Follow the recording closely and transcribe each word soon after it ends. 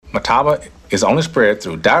Tava is only spread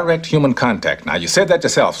through direct human contact. Now, you said that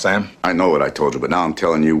yourself, Sam. I know what I told you, but now I'm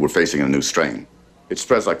telling you we're facing a new strain. It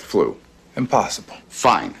spreads like the flu. Impossible.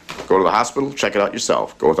 Fine. Go to the hospital, check it out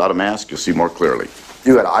yourself. Go without a mask, you'll see more clearly.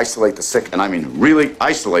 You gotta isolate the sick, and I mean really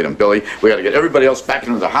isolate them, Billy. We gotta get everybody else back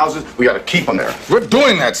into their houses. We gotta keep them there. We're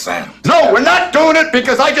doing that, Sam. No, we're not doing it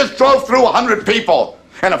because I just drove through 100 people.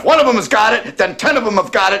 And if one of them has got it, then 10 of them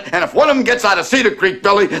have got it. And if one of them gets out of Cedar Creek,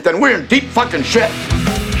 Billy, then we're in deep fucking shit.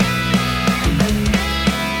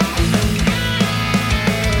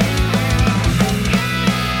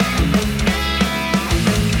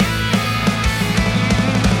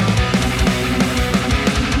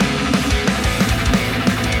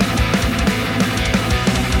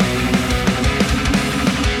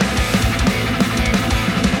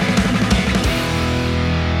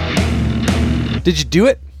 Did you do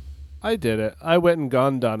it? I did it. I went and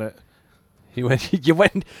done it. You went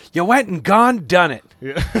and done it.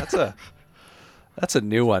 Yeah. That's a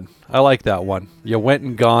new one. I like that one. You went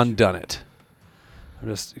and done it. I'm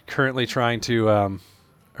just currently trying to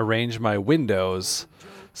arrange my windows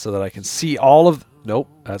so that I can see all of. Nope,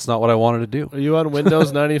 that's not what I wanted to do. Are you on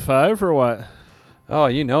Windows 95 or what? Oh,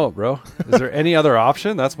 you know it, bro. Is there any other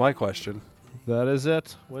option? That's my question. That is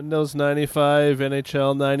it. Windows 95,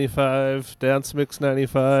 NHL 95, Dance Mix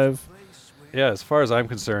 95. Yeah, as far as I'm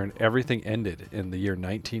concerned, everything ended in the year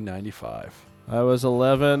 1995. I was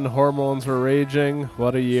 11. Hormones were raging.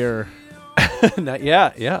 What a year.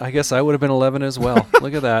 Yeah. I guess I would have been 11 as well.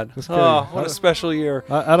 Look at that. Oh, what a special year.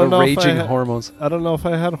 I don't the know raging hormones. I don't know if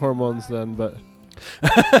I had hormones then, but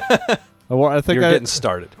I think You're getting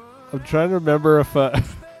started. I'm trying to remember if.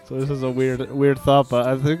 So this is a weird thought, but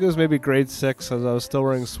I think it was maybe grade 6 as I was still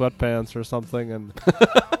wearing sweatpants or something, and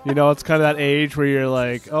it's kind of that age where you're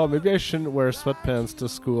like, oh, maybe I shouldn't wear sweatpants to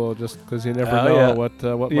school just because you never know what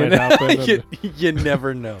might happen. You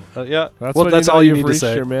never know. Yeah, that's all you need to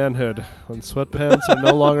say. Your manhood when sweatpants are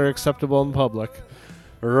no longer acceptable in public.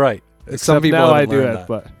 Right. Except some people now I do that. it,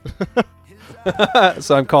 but.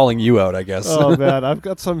 So I'm calling you out, I guess. Oh man, I've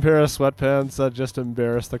got some pair of sweatpants that just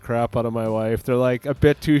embarrass the crap out of my wife. They're like a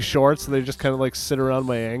bit too short, so they just kind of like sit around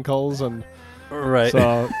my ankles, and right.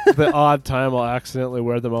 So the odd time I'll accidentally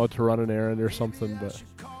wear them out to run an errand or something, but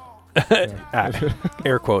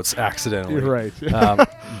air quotes accidentally. You're right.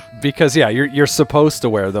 Because you're supposed to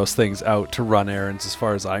wear those things out to run errands, as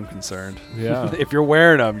far as I'm concerned. Yeah. If you're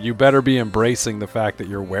wearing them, you better be embracing the fact that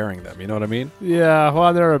you're wearing them. You know what I mean? Yeah.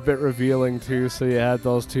 Well, they're a bit revealing too. So you add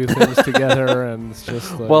those two things together, and it's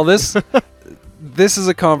just. Like well, this is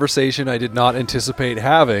a conversation I did not anticipate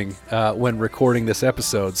having when recording this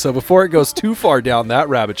episode. So before it goes too far down that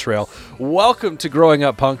rabbit trail, welcome to Growing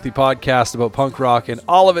Up Punk, the podcast about punk rock and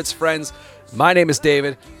all of its friends. My name is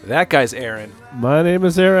David. That guy's Aaron. My name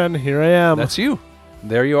is Aaron. Here I am. That's you.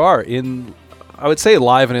 There you are, I would say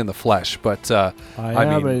live and in the flesh, but I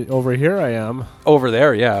mean, over here I am. Over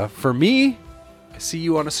there, yeah. For me, I see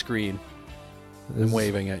you on a screen. I'm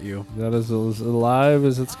waving at you. That is as live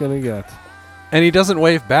as it's going to get. And he doesn't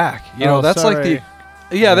wave back. That's sorry. like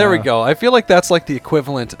there we go. I feel like that's like the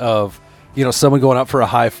equivalent of, someone going up for a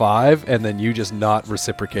high five and then you just not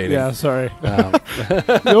reciprocating. Yeah, sorry.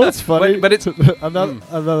 What's funny? But it's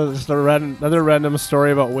another random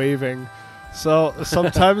story about waving. So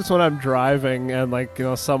sometimes when I'm driving and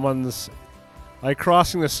someone's like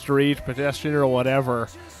crossing the street, pedestrian or whatever,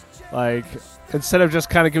 like instead of just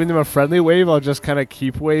kind of giving them a friendly wave, I'll just kind of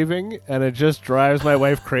keep waving, and it just drives my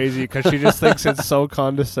wife crazy because she just thinks it's so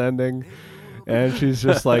condescending. And she's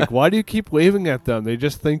just like, why do you keep waving at them? They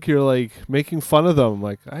just think you're like making fun of them.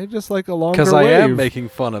 Like, I just like a longer wave. Because I am making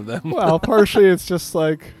fun of them. Well, partially it's just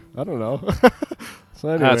like, I don't know. So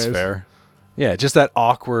anyways, that's fair. Yeah, just that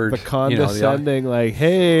awkward. The condescending, like,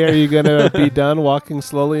 hey, are you going to be done walking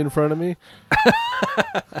slowly in front of me?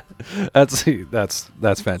 That's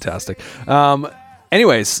fantastic.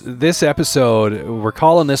 Anyways, this episode, we're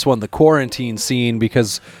calling this one the quarantine scene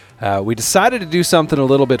because we decided to do something a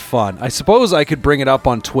little bit fun. I suppose I could bring it up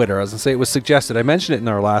on Twitter. I was going to say it was suggested. I mentioned it in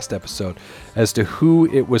our last episode as to who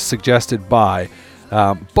it was suggested by.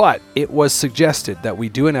 But it was suggested that we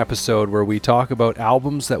do an episode where we talk about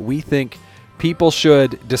albums that we think people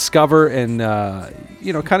should discover and,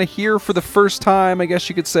 kind of hear for the first time, I guess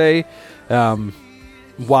you could say,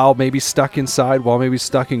 while maybe stuck inside, while maybe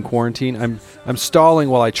stuck in quarantine. I'm stalling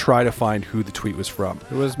while I try to find who the tweet was from.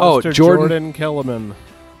 It was Mr. Jordan Kellerman.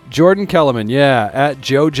 Jordan Kellerman, yeah, at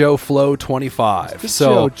JoJoFlow25.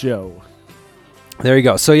 So Jojo. There you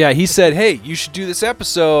go. So yeah, he said, hey, you should do this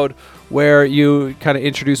episode where you kind of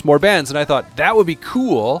introduce more bands. And I thought that would be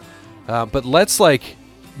cool, but let's make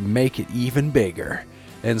it even bigger.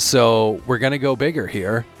 And so we're going to go bigger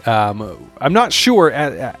here. I'm not sure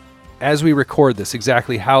as we record this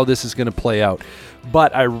exactly how this is going to play out,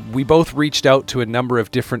 but we both reached out to a number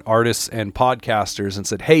of different artists and podcasters and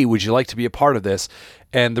said, hey, would you like to be a part of this?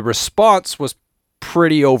 And the response was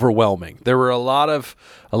pretty overwhelming. There were a lot of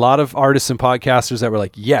artists and podcasters that were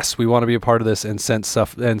like, yes, we want to be a part of this, and sent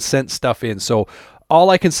stuff in. So all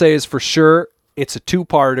I can say is for sure it's a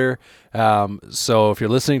two-parter. So if you're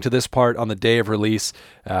listening to this part on the day of release,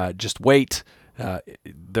 just wait.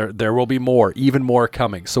 There will be more, even more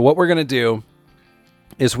coming. So what we're going to do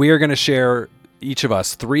is we are going to share, each of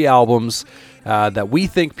us, 3 albums that we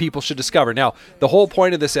think people should discover. Now, the whole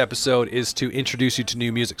point of this episode is to introduce you to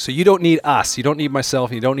new music. So you don't need us, you don't need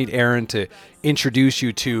myself, you don't need Aaron to introduce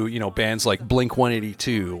you to, bands like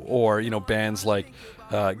Blink-182 or, bands like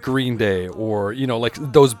Green Day or, like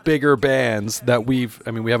those bigger bands that we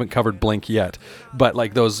haven't covered Blink yet, but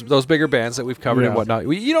like those bigger bands that we've covered and whatnot.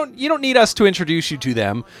 You don't need us to introduce you to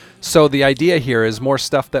them. So the idea here is more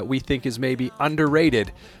stuff that we think is maybe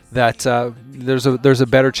underrated, that there's a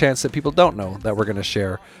better chance that people don't know that we're going to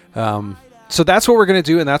share. So that's what we're going to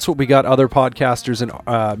do, and that's what we got other podcasters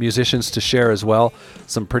and musicians to share as well.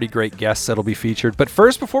 Some pretty great guests that'll be featured. But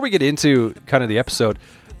first, before we get into kind of the episode,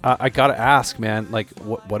 I got to ask, man, like,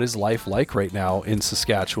 what is life like right now in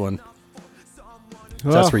Saskatchewan?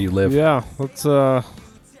 That's where you live. Yeah, that's a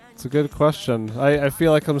good question. I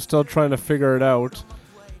feel like I'm still trying to figure it out.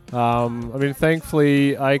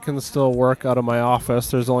 Thankfully, I can still work out of my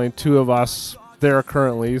office. There's only 2 of us there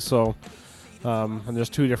currently, so and there's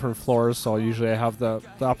 2 different floors, so usually I have the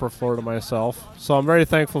upper floor to myself. So I'm very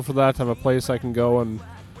thankful for that, to have a place I can go and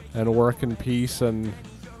work in peace. And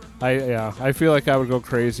I feel like I would go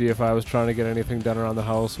crazy if I was trying to get anything done around the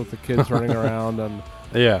house with the kids running around. And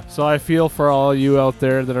yeah. So I feel for all you out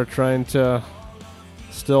there that are trying to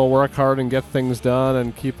still work hard and get things done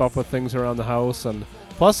and keep up with things around the house. And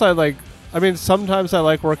plus, sometimes I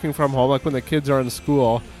like working from home, like when the kids are in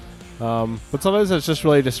school. But sometimes it's just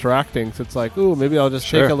really distracting. So it's like, ooh, maybe I'll just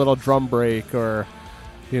take a little drum break, or,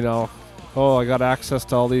 oh, I got access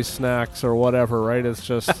to all these snacks or whatever, right? It's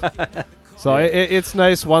just... So it's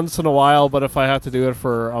nice once in a while, but if I have to do it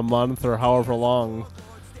for a month or however long,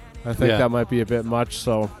 I think that might be a bit much.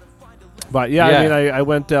 So, but I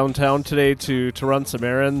went downtown today to run some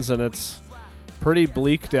errands, and it's pretty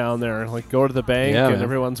bleak down there. Like, go to the bank and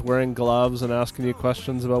everyone's wearing gloves and asking you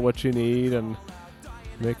questions about what you need and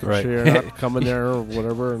making sure you're not coming there or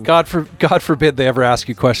whatever. And God forbid they ever ask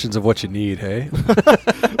you questions of what you need, hey?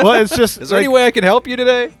 Well, it's just... Is there any way I can help you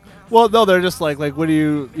today? Well, no, they're just like, what do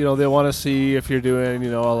you, they want to see if you're doing,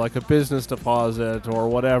 like a business deposit or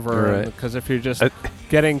whatever. Because if you're just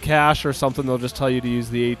getting cash or something, they'll just tell you to use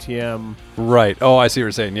the ATM. Right. Oh, I see what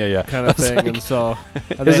you're saying. Yeah. Kind of thing. And so...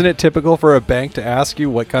 Isn't it typical for a bank to ask you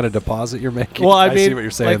what kind of deposit you're making? Well, I see what you're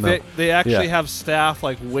saying, though. They actually have staff,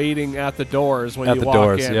 waiting at the doors when you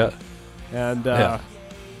walk in. Yeah. And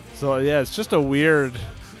so, it's just a weird...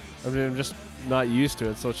 I'm just not used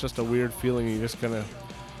to it, so it's just a weird feeling. You just kind of...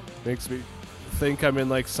 makes me think I'm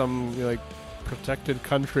in some protected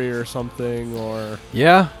country or something, or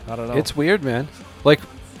I don't know. It's weird, man. Like,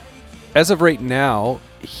 as of right now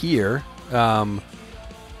here,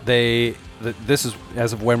 this is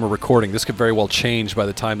as of when we're recording. This could very well change by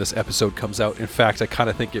the time this episode comes out. In fact, I kind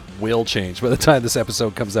of think it will change by the time this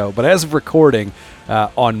episode comes out. But as of recording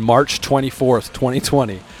on March 24th,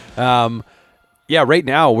 2020, right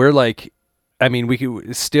now we're we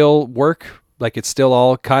could still work. Like, it's still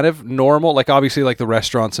all kind of normal. Like, obviously, like the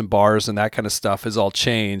restaurants and bars and that kind of stuff has all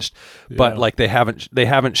changed, but like they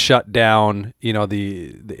haven't shut down.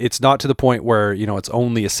 It's not to the point where it's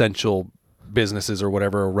only essential businesses or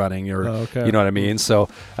whatever are running, or you know what I mean. So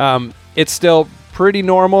it's still pretty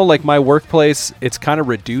normal. Like, my workplace, it's kind of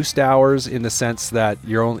reduced hours in the sense that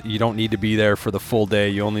you don't need to be there for the full day.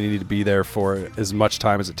 You only need to be there for as much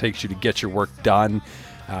time as it takes you to get your work done.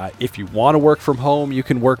 If you want to work from home, you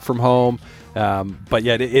can work from home. But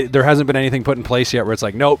there hasn't been anything put in place yet where it's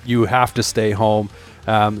like, nope, you have to stay home.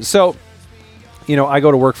 So, I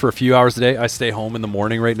go to work for a few hours a day. I stay home in the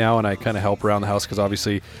morning right now, and I kind of help around the house because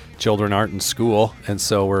obviously children aren't in school. And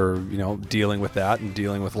so we're, dealing with that and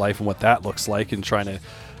dealing with life and what that looks like and trying to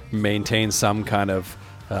maintain some kind of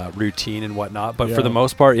routine and whatnot. But for the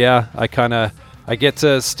most part, I get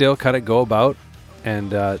to still kind of go about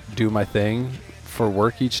and do my thing for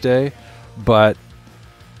work each day. But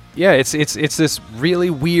it's this really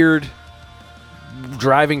weird,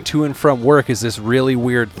 driving to and from work is this really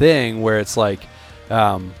weird thing where it's like,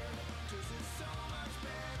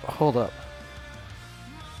 hold up,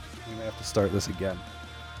 we may have to start this again.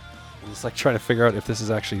 I'm just trying to figure out if this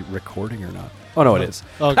is actually recording or not. Oh no, it is.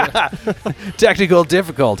 Okay. Technical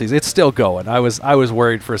difficulties. It's still going. I was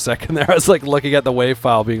worried for a second there. I was like looking at the wave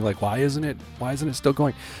file, being like, why isn't it still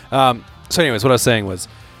going? So anyways, what I was saying was,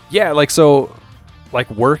 yeah,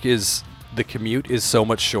 work is, the commute is so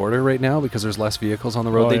much shorter right now because there's less vehicles on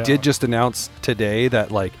the road. Oh, They yeah. did just announce today that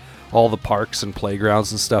like all the parks and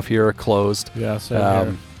playgrounds and stuff here are closed. Yeah, same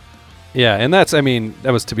here. Yeah, and that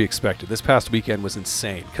was to be expected. This past weekend was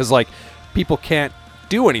insane because like people can't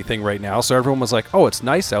do anything right now, so everyone was like, "Oh, it's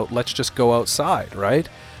nice out. Let's just go outside," right?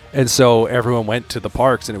 And so everyone went to the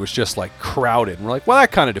parks, and it was just like crowded. And we're like, "Well,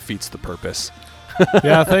 that kind of defeats the purpose."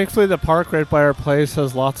 Yeah, thankfully the park right by our place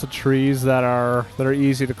has lots of trees that are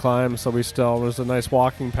easy to climb. So there's a nice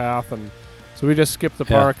walking path, and so we just skip the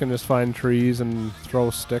Yeah. park and just find trees and throw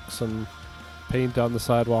sticks and paint on the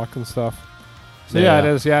sidewalk and stuff. So yeah, it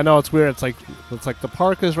is. Yeah, no, it's weird. It's like the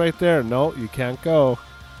park is right there. No, you can't go.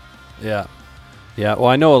 Yeah. Yeah. Well,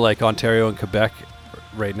 I know like Ontario and Quebec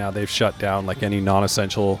right now, they've shut down like any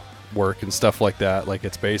non-essential work and stuff like that. Like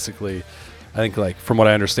it's basically, I think like from what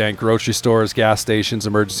I understand, grocery stores, gas stations,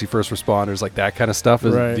 emergency first responders, like that kind of stuff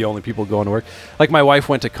is Right. the only people going to work. Like my wife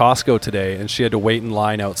went to Costco today and she had to wait in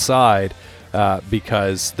line outside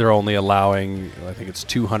because they're only allowing, I think it's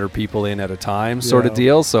 200 people in at a time sort of Yeah.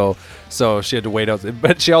 deal. So she had to wait out.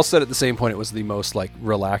 But she also said at the same point it was the most like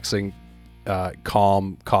relaxing,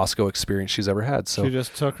 calm Costco experience she's ever had. So She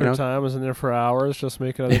just took her you know. time, was in there for hours, just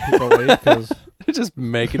making other people wait. 'Cause just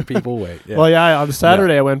making people wait. Yeah. Well, yeah, on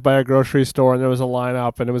Saturday I went by a grocery store and there was a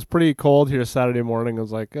lineup, and it was pretty cold here Saturday morning. I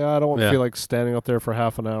was like, I don't Yeah. feel like standing up there for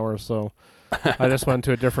half an hour, so I just went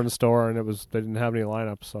to a different store, and they didn't have any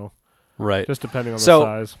lineup, so Right. just depending on So- the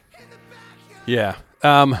size. Yeah.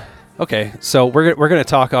 Okay. So we're gonna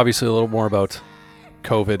talk obviously a little more about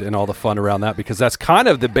COVID and all the fun around that because that's kind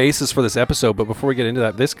of the basis for this episode. But before we get into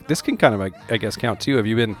that, this can kind of I guess count too. Have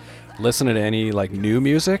you been listening to any like new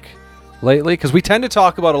music lately? Because we tend to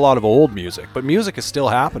talk about a lot of old music, but music is still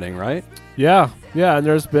happening, right? Yeah, and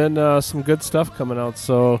there's been some good stuff coming out.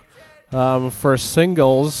 So for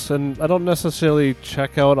singles, and I don't necessarily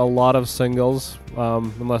check out a lot of singles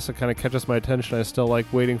unless it kind of catches my attention. I still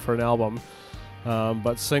like waiting for an album.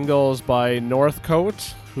 But singles by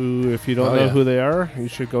Northcote, who, if you don't know who they are, you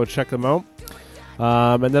should go check them out.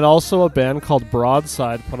 And then also a band called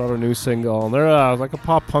Broadside put out a new single, and they're like a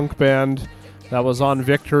pop punk band that was on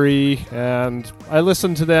Victory, and I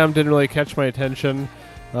listened to them, didn't really catch my attention.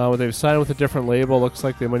 They've signed with a different label, looks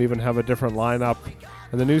like they might even have a different lineup,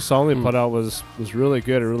 and the new song they put out was really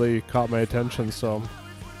good. It really caught my attention, so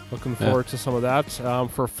looking forward to some of that.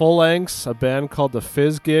 For full lengths, a band called the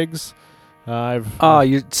Fizz Gigs.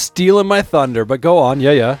 You're stealing my thunder, but go on.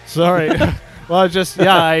 Yeah. Sorry. Well,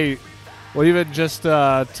 even just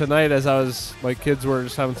tonight, as my kids were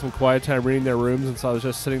just having some quiet time reading their rooms, and so I was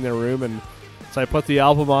just sitting in their room, and so I put the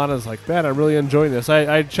album on. I was like, man, I'm really enjoying this.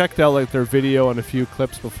 I checked out like their video and a few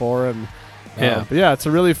clips before, and but yeah, it's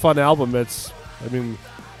a really fun album. It's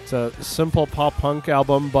a simple pop punk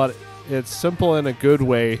album, but it's simple in a good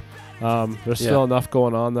way. There's still enough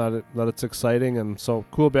going on that it's exciting, and so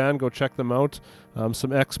cool band. Go check them out.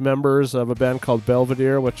 Some ex-members of a band called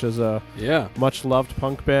Belvedere, which is a much loved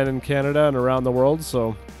punk band in Canada and around the world.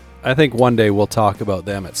 So I think one day we'll talk about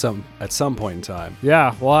them at some point in time.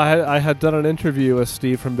 yeah, well, I had done an interview with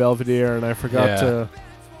Steve from Belvedere, and I forgot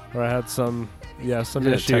or I had some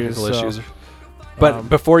issues. Technical so, issues. But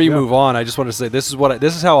before you move on, I just want to say this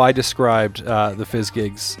is how I described the Fizz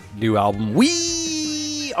Gigs new album.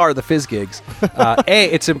 We are the Fizz Gigs.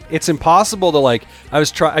 It's impossible to like. I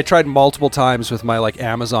tried multiple times with my like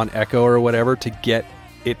Amazon Echo or whatever to get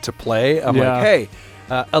it to play. I'm like, hey,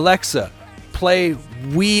 Alexa, play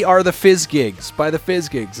 "We Are the Fizz Gigs" by the Fizz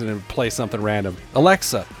Gigs, and it would play something random.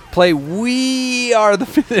 Alexa, play "We Are the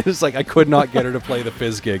Fizz." It's like I could not get her to play the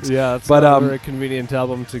Fizz Gigs. Yeah, it's not a very convenient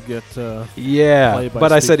album to get. Yeah,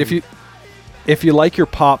 but I said if you like your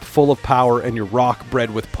pop full of power and your rock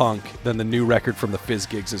bred with punk, then the new record from the Fizz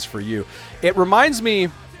Gigs is for you. It reminds me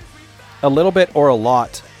a little bit or a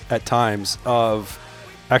lot at times of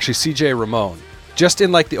actually CJ Ramone. Just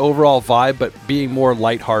in like the overall vibe, but being more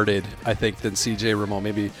lighthearted, I think, than CJ Ramone.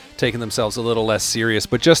 Maybe taking themselves a little less serious,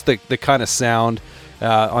 but just the kind of sound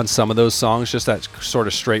on some of those songs, just that sort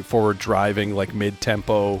of straightforward driving, like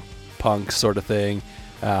mid-tempo punk sort of thing.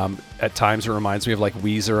 At times it reminds me of like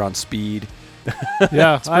Weezer on Speed.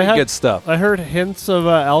 Yeah, it's pretty good stuff. I heard hints of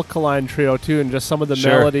Alkaline Trio too, and just some of the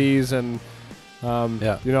melodies, and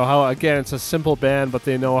you know how again it's a simple band, but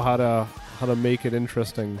they know how to make it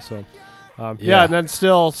interesting. So and then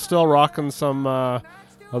still rocking some of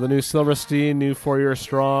the new Silverstein, new 4 Year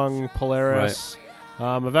Strong, Polaris.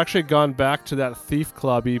 I've actually gone back to that Thief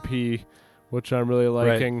Club EP, which I'm really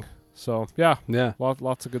liking. So yeah, Yeah.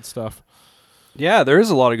 lots of good stuff. Yeah, there is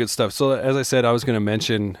a lot of good stuff. So as I said, I was going to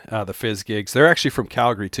mention the Fizz gigs. They're actually from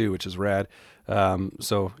Calgary too, which is rad.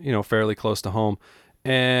 So, fairly close to home.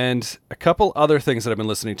 And a couple other things that I've been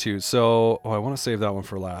listening to. So, I want to save that one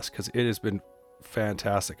for last because it has been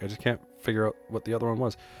fantastic. I just can't figure out what the other one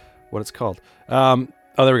was, what it's called.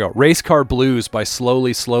 There we go. Race Car Blues by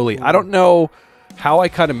Slowly Slowly. I don't know how I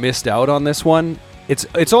kind of missed out on this one.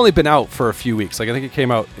 It's only been out for a few weeks. Like I think it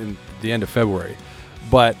came out in the end of February.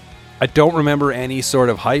 But I don't remember any sort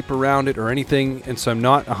of hype around it or anything, and so I'm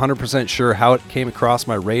not 100% sure how it came across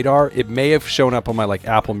my radar. It may have shown up on my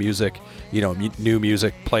Apple Music, new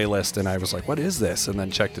music playlist, and I was like, "What is this?" And then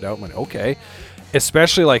checked it out and went, "Okay."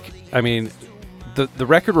 Especially the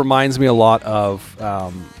record reminds me a lot of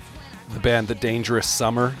the band The Dangerous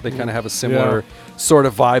Summer. They kind of have a similar sort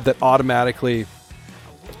of vibe that automatically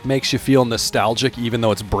makes you feel nostalgic, even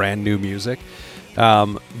though it's brand new music.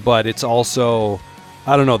 But it's also,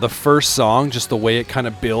 I don't know, the first song, just the way it kind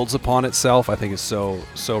of builds upon itself, I think is so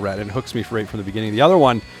rad and hooks me right from the beginning. The other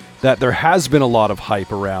one that there has been a lot of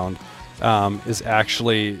hype around is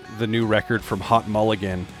actually the new record from Hot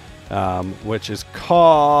Mulligan, which is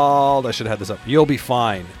called, I should have had this up, You'll Be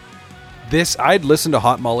Fine. I'd listened to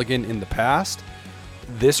Hot Mulligan in the past.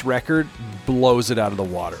 This record blows it out of the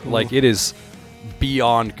water. Like, it is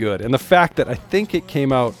beyond good. And the fact that I think it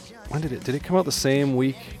came out, when did it come out the same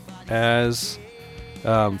week as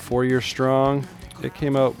 4 Year Strong? It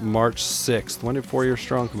came out March 6th. When did 4 Year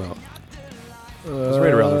Strong come out? It was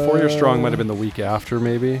right around there. 4 Year Strong might have been the week after,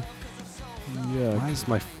 maybe. Yeah. Why is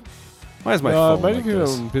my phone it might like have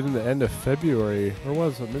this? been the end of February, or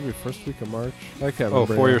was it maybe first week of March? I can't Oh,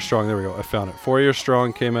 remember. 4 Year Strong. There we go. I found it. 4 Year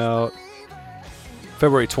Strong came out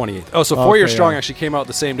February 28th. Oh, so 4 Year Strong actually came out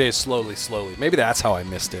the same day as Slowly Slowly. Maybe that's how I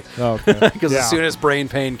missed it. Oh, okay. Because as soon as Brain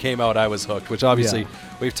Pain came out, I was hooked, which obviously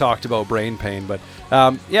we've talked about Brain Pain. But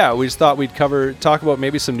we just thought we'd talk about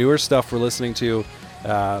maybe some newer stuff we're listening to,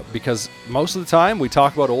 because most of the time we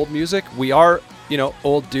talk about old music. We are,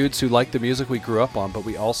 old dudes who like the music we grew up on, but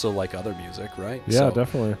we also like other music, right? Yeah,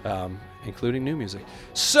 definitely. Including new music.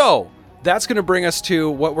 So that's going to bring us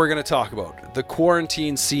to what we're going to talk about, the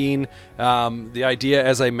quarantine scene. The idea,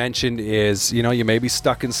 as I mentioned, is, you may be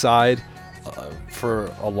stuck inside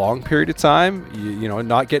for a long period of time,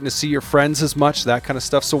 not getting to see your friends as much, that kind of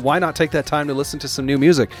stuff. So why not take that time to listen to some new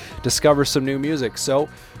music, discover some new music? So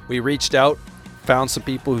we reached out, found some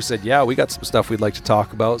people who said, yeah, we got some stuff we'd like to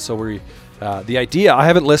talk about. So the idea, I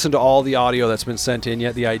haven't listened to all the audio that's been sent in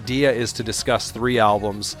yet. The idea is to discuss 3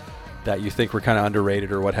 albums that you think were kind of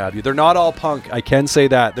underrated or what have you. They're not all punk. I can say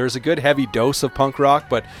that. There's a good heavy dose of punk rock,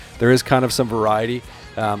 but there is kind of some variety.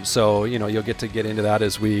 So, you'll get into that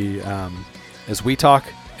as we talk,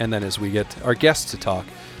 and then as we get our guests to talk.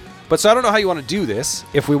 But so I don't know how you want to do this.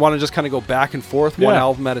 If we want to just kind of go back and forth, one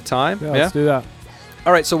album at a time. Yeah, let's do that.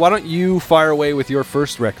 All right, so why don't you fire away with your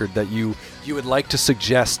first record that you would like to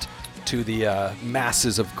suggest to the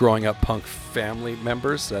masses of growing up punk family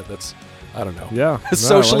members? That's I don't know. Yeah.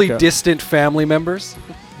 Socially I like distant family members.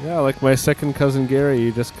 Yeah, like my second cousin Gary.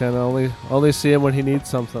 You just kind of only see him when he needs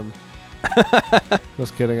something.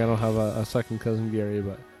 Just kidding. I don't have a second cousin Gary,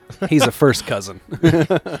 but He's a first cousin.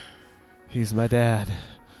 he's my dad.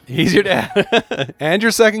 He's your dad. And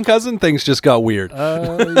your second cousin? Things just got weird.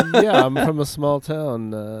 Yeah, I'm from a small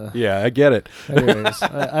town. Yeah, I get it. Anyways,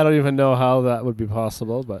 I don't even know how that would be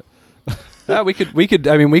possible, but We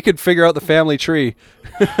could figure out the family tree.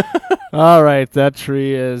 all right, that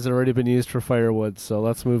tree has already been used for firewood, so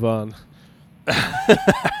let's move on.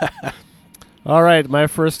 All right, my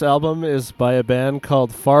first album is by a band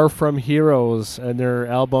called Far From Heroes, and their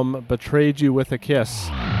album Betrayed You With a Kiss.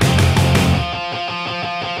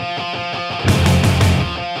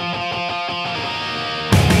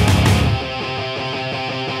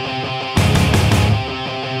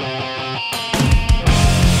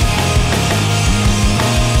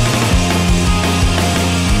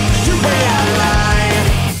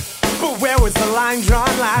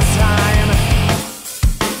 Drawn last time.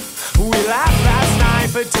 We laughed last night,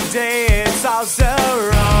 but today it's all so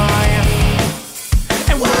wrong.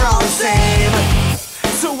 And we're all the same.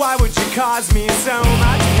 So why would you cause me so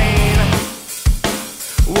much pain?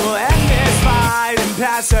 We'll end this fight and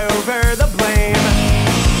pass over the blame.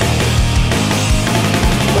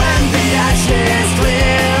 When the ashes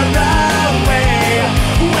clear the way,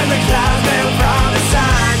 when the clouds move from the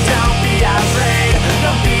sun, don't be afraid,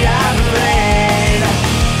 don't be afraid.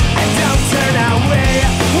 Turn away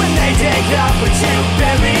when they dig up what you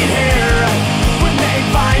buried here. When they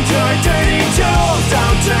find your dirty tools,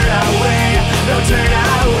 don't turn away, don't turn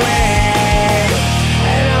away.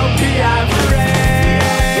 And don't be afraid.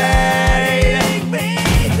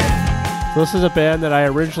 So this is a band that I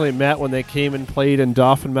originally met when they came and played in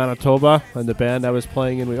Dauphin, Manitoba, and the band I was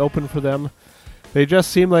playing in, we opened for them. They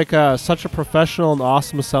just seemed like such a professional and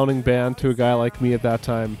awesome sounding band to a guy like me at that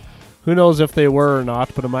time. Who knows if they were or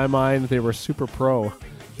not, but in my mind, they were super pro.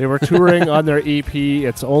 They were touring on their EP,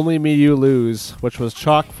 It's Only Me You Lose, which was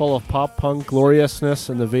chock full of pop-punk gloriousness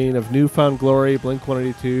in the vein of New Found Glory,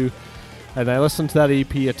 Blink-182, and I listened to that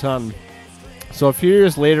EP a ton. So a few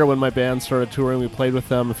years later, when my band started touring, we played with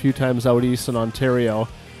them a few times out east in Ontario,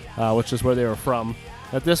 which is where they were from.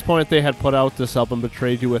 At this point, they had put out this album,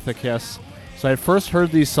 Betrayed You With a Kiss. So I first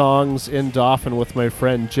heard these songs in Dauphin with my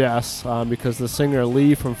friend Jess, because the singer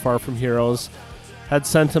Lee from Far From Heroes had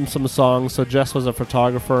sent him some songs. So Jess was a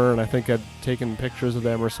photographer, and I think had taken pictures of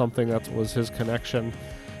them or something. That was his connection.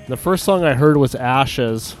 The first song I heard was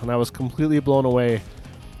Ashes, and I was completely blown away.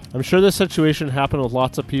 I'm sure this situation happened with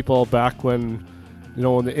lots of people back when,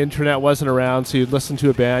 when the internet wasn't around, so you'd listen to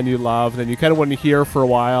a band you loved, and you kind of wouldn't hear for a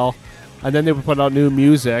while, and then they would put out new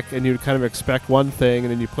music, and you'd kind of expect one thing,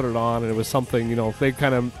 and then you put it on, and it was something, they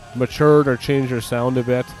kind of matured or changed their sound a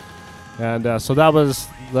bit. And so that was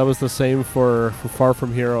the same for Far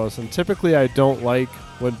From Heroes. And typically I don't like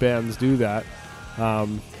when bands do that. I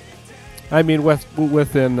mean,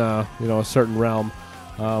 within a certain realm.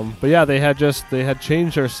 But yeah, they had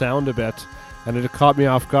changed their sound a bit, and it caught me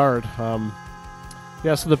off guard.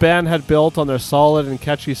 So the band had built on their solid and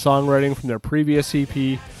catchy songwriting from their previous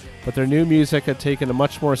EP, but their new music had taken a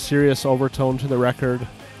much more serious overtone to the record,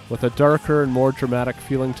 with a darker and more dramatic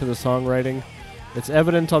feeling to the songwriting. It's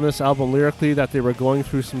evident on this album lyrically that they were going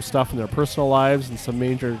through some stuff in their personal lives, and some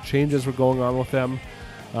major changes were going on with them.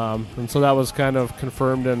 And so that was kind of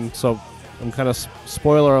confirmed, and so I'm kind of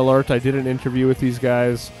spoiler alert, I did an interview with these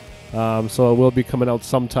guys, so it will be coming out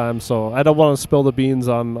sometime. So I don't want to spill the beans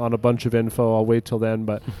on a bunch of info. I'll wait till then.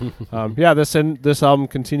 But this album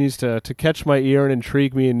continues to catch my ear and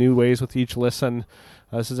intrigue me in new ways with each listen.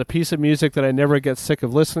 This is a piece of music that I never get sick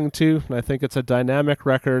of listening to, and I think it's a dynamic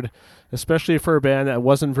record, especially for a band that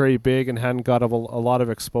wasn't very big and hadn't got a lot of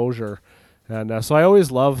exposure. And so I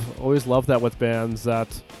always love that with bands that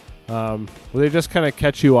they just kind of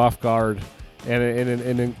catch you off guard, and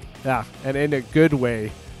in a good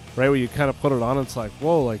way, right? Where you kind of put it on, and it's like,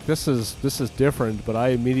 whoa, like this is different, but I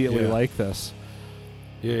immediately like this.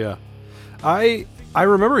 Yeah. I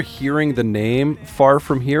remember hearing the name Far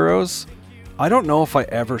From Heroes. I don't know if I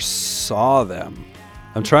ever saw them.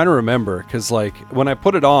 I'm trying to remember, because like when I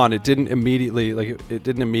put it on, it didn't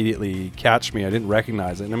immediately catch me. I didn't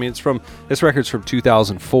recognize it. I mean, this record's from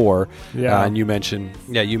 2004. Yeah. And you mentioned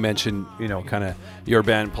kind of your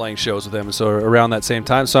band playing shows with them, and so around that same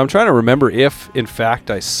time. So I'm trying to remember if in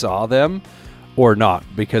fact I saw them or not,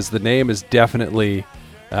 because the name is definitely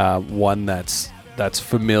one that's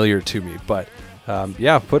familiar to me. But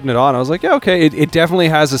putting it on, I was like, yeah, okay. It definitely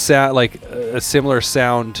has a sound, like a similar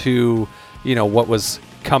sound to what was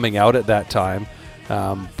coming out at that time.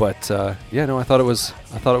 I thought it was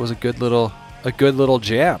a good little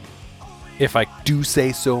jam, if I do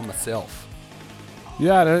say so myself.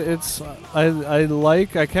 Yeah, it's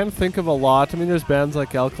I can't think of a lot. I mean, there's bands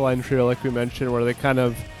like Alkaline Trio, like we mentioned, where they kind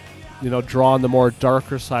of draw on the more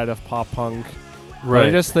darker side of pop punk. Right. But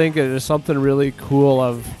I just think there's something really cool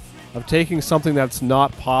of taking something that's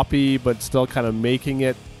not poppy, but still kind of making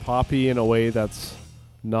it poppy in a way that's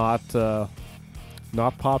not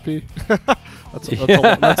poppy.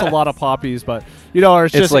 that's a lot of poppies, but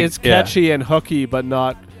it's catchy and hooky, but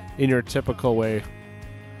not in your typical way.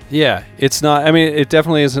 Yeah, it's not. I mean, it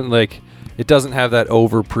definitely isn't like, it doesn't have that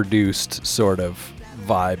overproduced sort of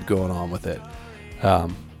vibe going on with it.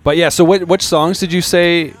 But yeah, so which songs did you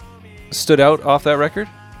say stood out off that record?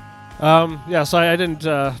 So I didn't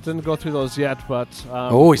go through those yet, but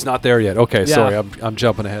he's not there yet. Okay, yeah. Sorry, I'm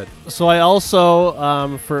jumping ahead. So I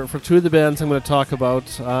also for two of the bands I'm going to talk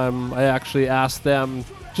about, I actually asked them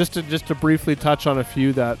just to briefly touch on a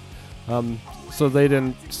few that, so they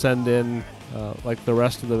didn't send in like the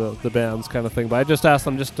rest of the bands kind of thing, but I just asked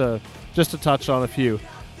them just to touch on a few.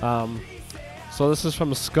 So this is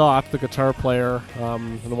from Scott, the guitar player,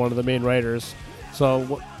 and one of the main writers.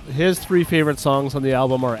 So his three favorite songs on the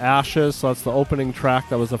album are Ashes, so that's the opening track.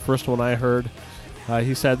 That was the first one I heard.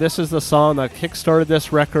 He said, this is the song that kickstarted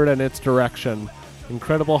this record and its direction.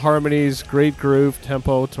 Incredible harmonies, great groove,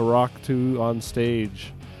 tempo to rock to on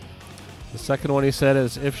stage. The second one he said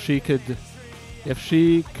is, if she could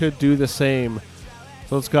do the same.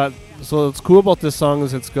 So what's cool about this song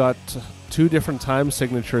is it's got two different time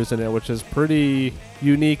signatures in it, which is pretty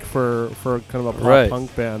unique for kind of a pop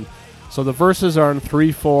punk band. So the verses are in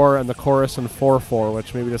 3/4 and the chorus in 4/4,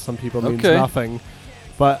 which maybe to some people means nothing.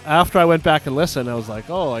 But after I went back and listened, I was like,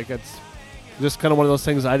 oh, like just kind of one of those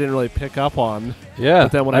things I didn't really pick up on. Yeah.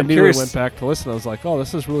 But then when I I'm immediately curious. went back to listen, I was like, oh,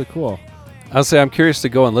 this is really cool. I'll say I'm curious to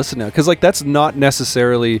go and listen now, because like that's not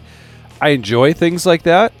necessarily. I enjoy things like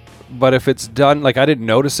that, but if it's done, like I didn't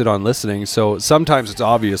notice it on listening, so sometimes it's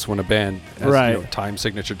obvious when a band has, Right. time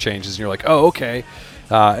signature changes, and you're like, oh, okay,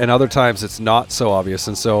 and other times it's not so obvious,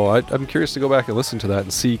 and so I'm curious to go back and listen to that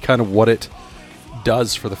and see kind of what it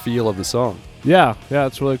does for the feel of the song. Yeah,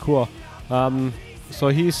 it's really cool. So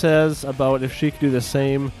he says about if she could do the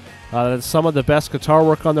same. It's some of the best guitar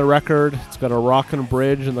work on the record. It's got a rockin'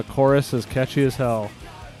 bridge, and the chorus is catchy as hell.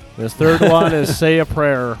 His third one is Say a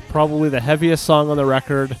Prayer, probably the heaviest song on the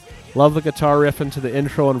record. Love the guitar riff into the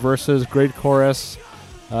intro and verses, great chorus.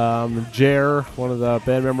 Jer, one of the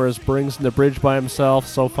band members, brings in the bridge by himself,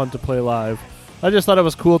 so fun to play live. I just thought it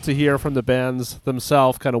was cool to hear from the bands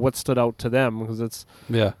themselves kind of what stood out to them, because it's,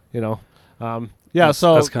 Yeah,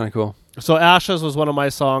 so that's kind of cool. So Ashes was one of my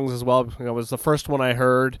songs as well. It was the first one I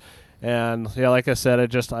heard, and yeah, like I said,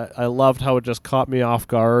 I loved how it just caught me off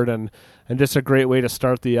guard, and just a great way to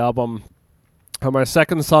start the album. My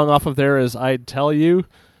second song off of there is I'd Tell You,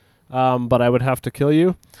 but I Would Have to Kill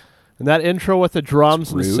You. And that intro with the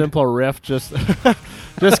drums and rude. simple riff just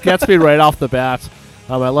gets me right off the bat.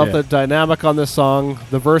 I love Yeah. the dynamic on this song.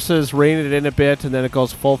 The verses rein it in a bit, and then it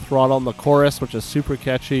goes full throttle on the chorus, which is super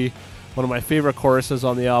catchy. One of my favorite choruses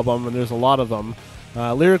on the album, and there's a lot of them.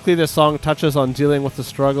 Lyrically, this song touches on dealing with the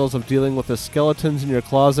struggles of dealing with the skeletons in your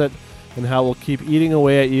closet, and how it will keep eating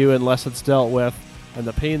away at you unless it's dealt with, and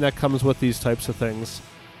the pain that comes with these types of things.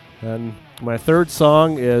 And my third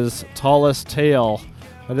song is Tallest Tale.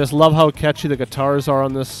 I just love how catchy the guitars are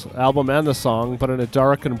on this album and the song, but in a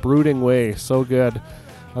dark and brooding way. So good.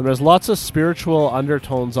 There's lots of spiritual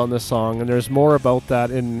undertones on this song, and there's more about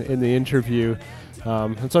that in the interview.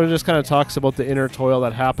 And so it just kind of talks about the inner toil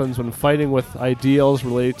that happens when fighting with ideals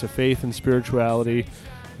related to faith and spirituality.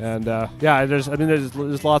 And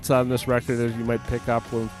there's lots on this record that you might pick up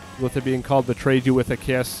with it being called "Betrayed You with a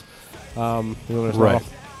Kiss." There's Right.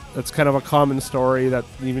 it's kind of a common story that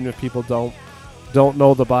even if people don't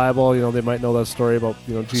know the Bible, they might know that story about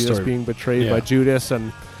Jesus Story. being betrayed Yeah. by Judas,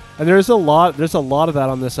 and there's a lot of that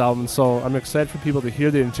on this album. So I'm excited for people to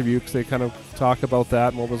hear the interview, because they kind of talk about that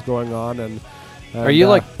and what was going on. And Are you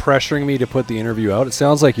like pressuring me to put the interview out? It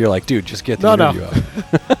sounds like you're like, dude, just get the No. interview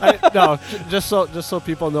out. no, just so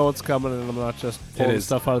people know it's coming, and I'm not just pulling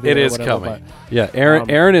stuff out of the It air or is whatever, coming. Yeah, Aaron. Um,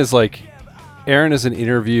 Aaron is an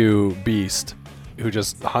interview beast who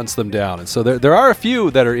just hunts them down, and so there are a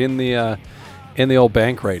few that are in the old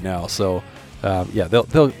bank right now. So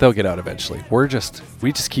they'll get out eventually. We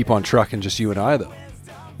just keep on trucking, just you and I though.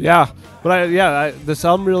 Yeah, but this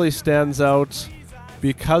album really stands out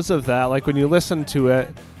because of that. Like when you listen to it,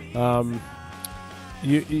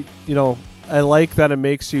 I like that it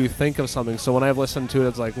makes you think of something. So when I've listened to it,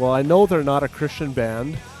 it's like, well, I know they're not a Christian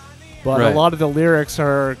band, but Right. a lot of the lyrics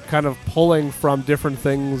are kind of pulling from different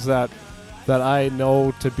things that I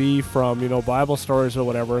know to be from, Bible stories or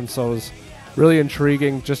whatever. And so it's really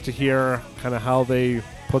intriguing just to hear kind of how they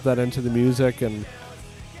put that into the music. And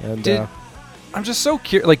I'm just so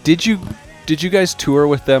curious. Like, did you guys tour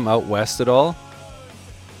with them out west at all?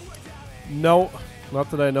 no, not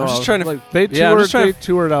that I know I'm just of. trying to- Like, they yeah, I'm just trying they to-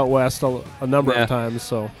 toured out west a number Yeah. of times.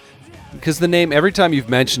 So Because the name, every time you've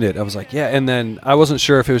mentioned it, I was like, yeah. And then I wasn't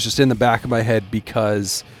sure if it was just in the back of my head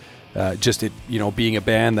because just it, being a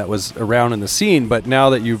band that was around in the scene. But now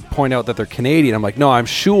that you point out that they're Canadian, I'm like, no, I'm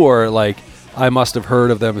sure. Like, I must have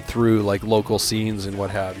heard of them through like local scenes and what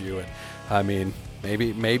have you. And I mean,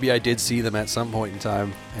 maybe I did see them at some point in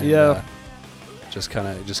time. And, Yeah. just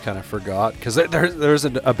kind of forgot, because there's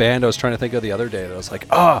a band I was trying to think of the other day that I was like,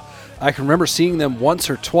 I can remember seeing them once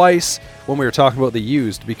or twice when we were talking about The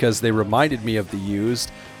Used, because they reminded me of The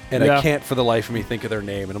Used, and Yeah. I can't for the life of me think of their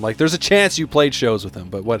name. And I'm like, there's a chance you played shows with them,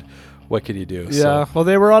 but what can you do? yeah, well,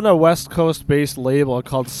 they were on a West Coast based label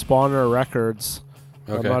called Spawner Records.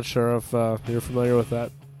 Okay. I'm not sure if you're familiar with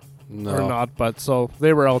that No. or not, but so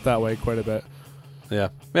they were out that way quite a bit. Yeah,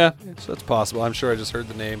 so it's possible. I'm sure I just heard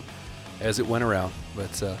the name as it went around.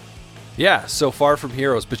 But so Far From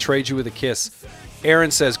Heroes, Betrayed You with a Kiss.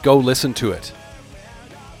 Aaron says, go listen to it.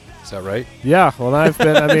 Is that right? Yeah, well, I've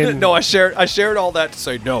been. No, I shared all that to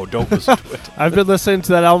say no, don't listen to it. I've been listening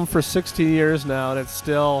to that album for 16 years now, and it's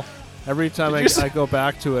still every time Did you say- I go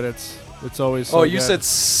back to it, it's always. So You good. said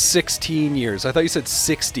 16 years. I thought you said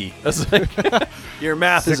 60. I was like, your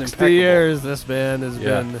math is 60 impeccable. years. This band has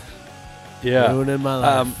Yeah. been Yeah. ruining my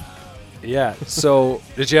life. Yeah. So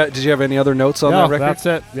did you have any other notes on no, that record? that's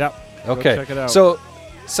it. Yep. Go Okay. check it out. So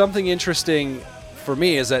something interesting for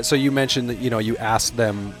me is that, so you mentioned that, you asked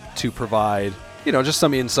them to provide just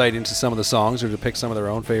some insight into some of the songs or to pick some of their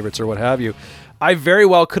own favorites or what have you. I very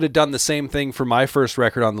well could have done the same thing for my first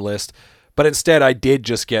record on the list, but instead I did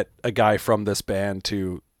just get a guy from this band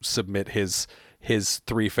to submit his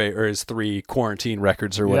three quarantine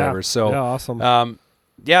records or whatever. Yeah. So Yeah, awesome.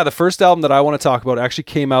 The first album that I want to talk about actually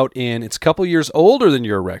came out it's a couple years older than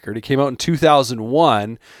your record. It came out in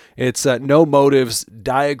 2001. It's No Motive's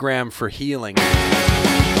Diagram for Healing.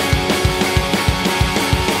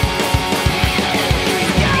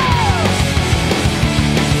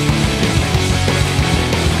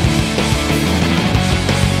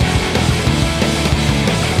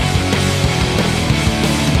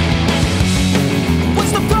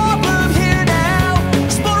 What's the problem here now?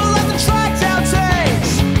 Spoil of the tracked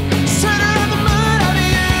outtakes. Center of the mood of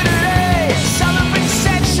you today. Celebrate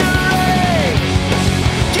century.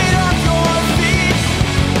 Get off your feet.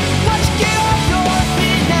 Let's get off your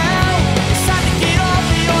feet now. It's time to get off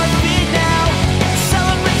your feet now.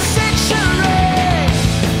 Celebrate century.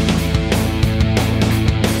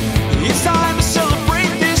 It's time to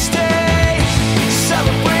celebrate this day.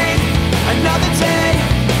 Celebrate another day.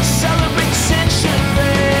 Celebrate century.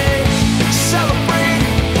 Celebrate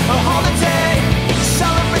a holiday.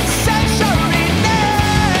 Celebrate century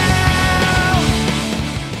now.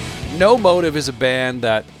 No Motive is a band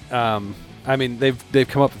that they've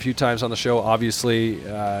come up a few times on the show. Obviously,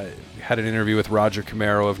 had an interview with Roger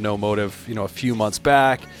Camaro of No Motive, a few months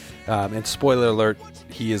back. And spoiler alert,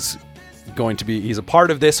 he's a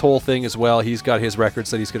part of this whole thing as well. He's got his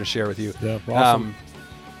records that he's going to share with you. Yeah, awesome.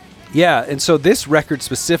 And so this record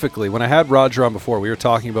specifically, when I had Roger on before, we were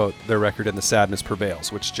talking about their record And the Sadness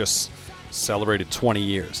Prevails, which just celebrated 20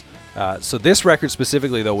 years. So this record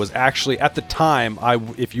specifically, though, was actually, at the time,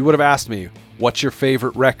 if you would have asked me, what's your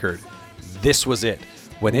favorite record, this was it.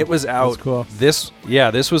 When it was out, cool. this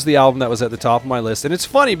was the album that was at the top of my list. And it's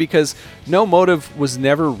funny because No Motive was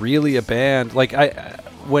never really a band. Like,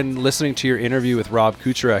 when listening to your interview with Rob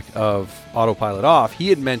Kucherek of Autopilot Off, he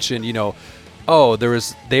had mentioned,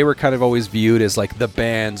 they were kind of always viewed as like the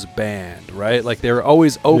band's band, right? Like they were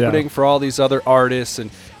always opening for all these other artists,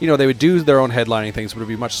 and they would do their own headlining things, but it would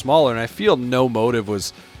be much smaller. And I feel No Motive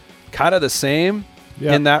was kind of the same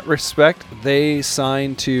in that respect. They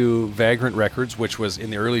signed to Vagrant Records, which was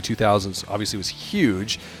in the early 2000s, obviously was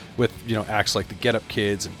huge, with acts like the Get Up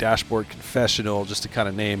Kids and Dashboard Confessional, just to kind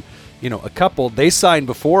of name a couple. They signed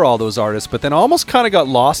before all those artists, but then almost kind of got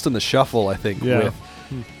lost in the shuffle, I think, with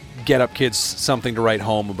Get Up Kids, Something to Write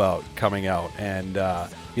Home About coming out, and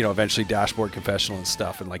eventually Dashboard Confessional and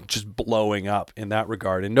stuff, and like just blowing up in that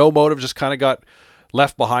regard. And No Motive just kind of got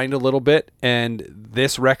left behind a little bit. And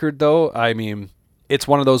this record, though, I mean, it's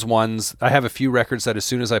one of those ones. I have a few records that as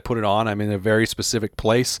soon as I put it on, I'm in a very specific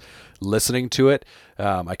place listening to it.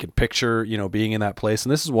 I can picture being in that place,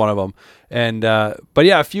 and this is one of them. And but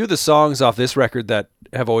yeah, a few of the songs off this record that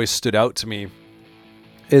have always stood out to me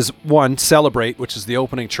is one, Celebrate, which is the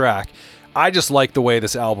opening track. I just like the way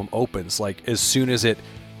this album opens. Like, as soon as it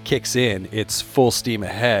kicks in, it's full steam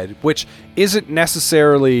ahead, which isn't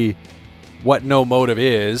necessarily what No Motive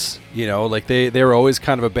is. Like they were always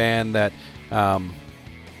kind of a band that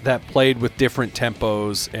that played with different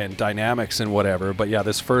tempos and dynamics and whatever. But yeah,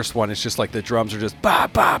 this first one, it's just like the drums are just ba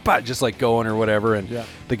ba ba, just like going or whatever, and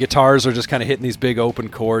the guitars are just kind of hitting these big open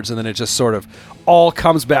chords, and then it just sort of all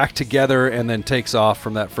comes back together and then takes off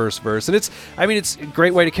from that first verse. And it's a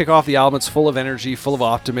great way to kick off the album. It's full of energy, full of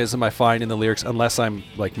optimism, I find, in the lyrics, unless I'm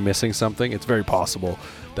like missing something. It's very possible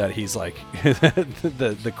that he's like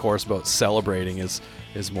the chorus about celebrating is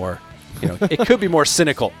more, it could be more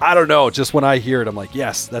cynical. I don't know. Just when I hear it, I'm like,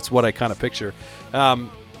 yes, that's what I kind of picture.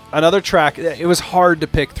 Another track, it was hard to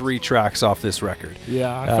pick 3 tracks off this record.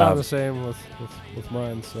 Yeah, I found the same with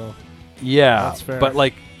mine, so. Yeah, that's fair. But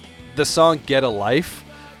like the song Get a Life,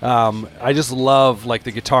 I just love like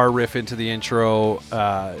the guitar riff into the intro,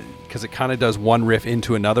 because it kind of does one riff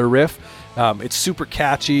into another riff. It's super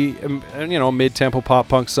catchy, mid-tempo pop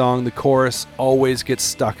punk song. The chorus always gets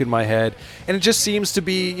stuck in my head, and it just seems to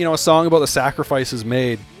be, a song about the sacrifices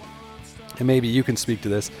made, and maybe you can speak to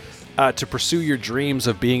this, to pursue your dreams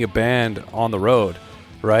of being a band on the road,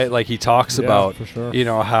 right? Like he talks about, for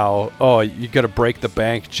sure. how, you got to break the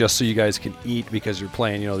bank just so you guys can eat because you're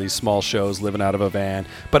playing, these small shows, living out of a van,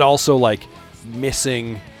 but also like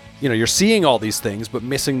missing, you're seeing all these things, but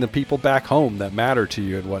missing the people back home that matter to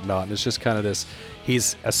you and whatnot. And it's just kind of this,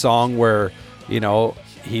 he's a song where,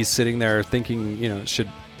 he's sitting there thinking,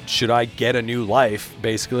 should I get a new life?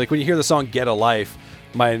 Basically, like when you hear the song Get a Life,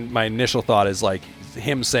 my initial thought is like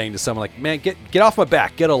him saying to someone like, man, get off my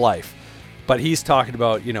back, get a life. But he's talking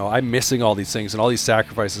about, I'm missing all these things and all these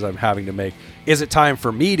sacrifices I'm having to make is it time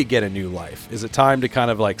for me to get a new life? Is it time to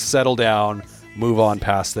kind of like settle down, move on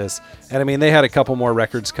past this? And I mean, they had a couple more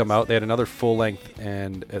records come out. They had another full length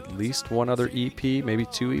and at least one other EP, maybe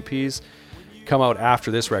 2 EPs come out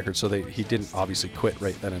after this record. So he didn't obviously quit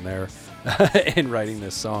right then and there in writing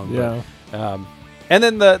this song. Yeah. But, and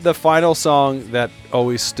then the final song that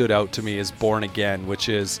always stood out to me is Born Again, which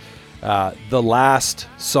is the last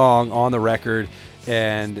song on the record,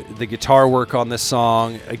 and the guitar work on this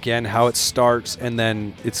song, again, how it starts, and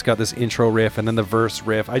then it's got this intro riff and then the verse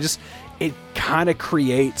riff. It kind of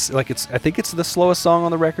creates, like, I think it's the slowest song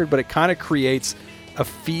on the record, but it kind of creates a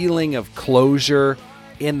feeling of closure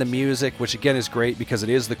in the music, which again is great because it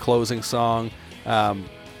is the closing song.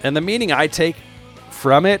 And the meaning I take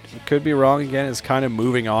from it, could be wrong again, is kind of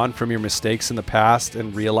moving on from your mistakes in the past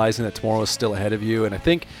and realizing that tomorrow is still ahead of you. And I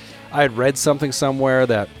think I had read something somewhere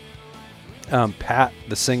that Pat,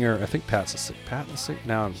 the singer, I think Pat the singer,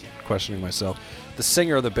 now I'm questioning myself, the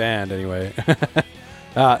singer of the band anyway,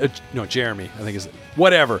 no, Jeremy, I think is,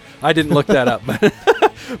 whatever, I didn't look that up,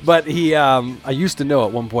 but he, I used to know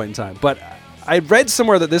at one point in time, but I read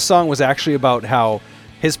somewhere that this song was actually about how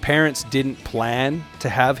his parents didn't plan to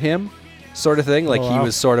have him, sort of thing, like he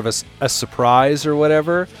was sort of a surprise or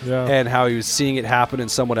whatever, and how he was seeing it happen in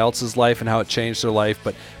someone else's life and how it changed their life,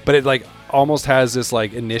 but it like almost has this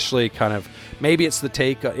like initially kind of, maybe it's the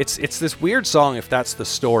take, it's this weird song if that's the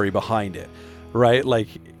story behind it, right? Like,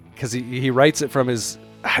 because he writes it from his,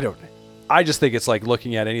 I just think it's like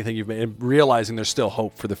looking at anything you've made and realizing there's still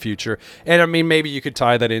hope for the future. And I mean, maybe you could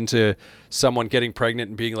tie that into someone getting pregnant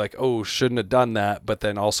and being like, oh, shouldn't have done that. But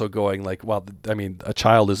then also going like, well, I mean, a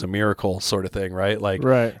child is a miracle sort of thing, right? Like,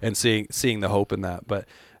 right. And seeing the hope in that. But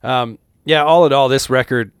yeah, all in all, this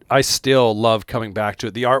record, I still love coming back to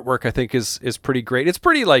it. The artwork, I think, is pretty great. It's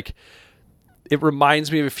pretty like, it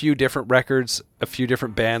reminds me of a few different records, a few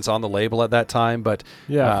different bands on the label at that time. But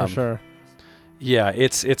yeah, for sure. Yeah,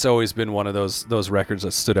 it's always been one of those records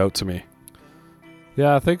that stood out to me.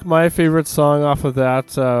 Yeah, I think my favorite song off of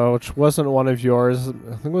that, which wasn't one of yours, I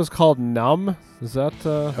think it was called Numb. Is that...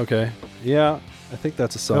 Okay. Yeah, I think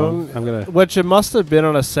that's a song. Which it must have been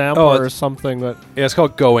on a sample or something. But yeah, it's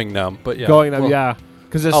called Going Numb. But yeah, Going Numb, yeah.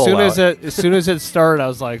 Because as soon as it started, I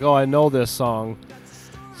was like, oh, I know this song.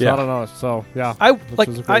 So yeah. I don't know. So yeah, it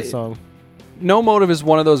was a great song. No Motive is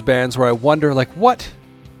one of those bands where I wonder, like, what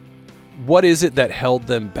is it that held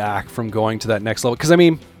them back from going to that next level? Because, I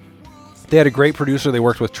mean, they had a great producer. They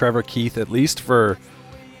worked with Trevor Keith, at least for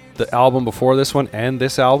the album before this one and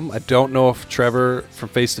this album. I don't know if Trevor from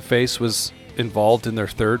Face to Face was involved in their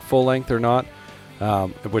third full length or not,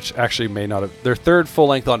 which actually may not have. Their third full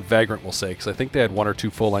length on Vagrant, we'll say, because I think they had 1 or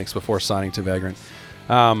 2 full lengths before signing to Vagrant.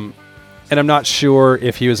 And I'm not sure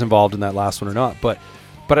if he was involved in that last one or not. But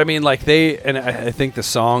I mean, like, I think the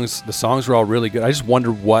songs were all really good. I just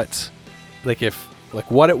wonder what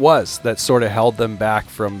it was that sort of held them back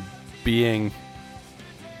from being,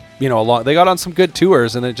 they got on some good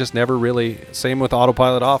tours and it just never really, same with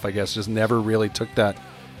Autopilot Off, I guess, just never really took that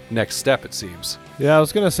next step, it seems. Yeah, I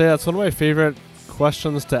was going to say, that's one of my favorite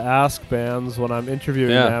questions to ask bands when I'm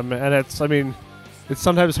interviewing them. And it's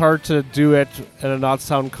sometimes hard to do it and not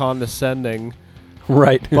sound condescending.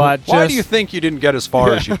 Right. But why do you think you didn't get as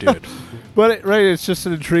far as you did? But it's just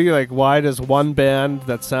an intriguing, like, why does one band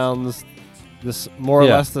that sounds this more or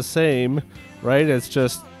less the same, right? It's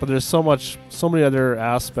just, but there's so many other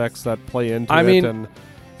aspects that play into it, and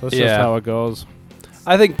that's just how it goes.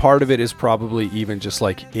 I think part of it is probably even just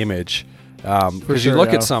like image, because you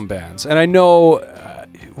look at some bands, and I know, I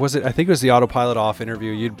think it was the Autopilot Off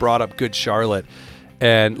interview, you'd brought up Good Charlotte,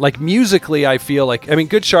 and like musically, I feel like, I mean,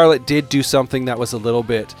 Good Charlotte did do something that was a little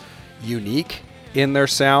bit unique in their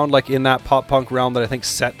sound, like in that pop punk realm, that I think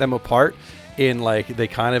set them apart. In like, they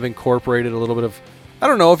kind of incorporated a little bit of, I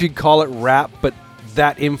don't know if you'd call it rap, but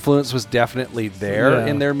that influence was definitely there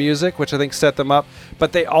in their music, which I think set them up.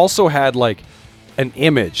 But they also had like an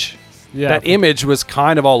image. Yeah. That image was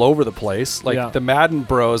kind of all over the place. Like the Madden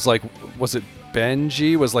Bros, like, was it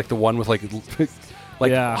Benji was like the one with like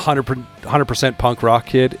 100% punk rock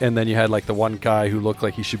kid, and then you had like the one guy who looked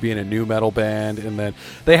like he should be in a new metal band, and then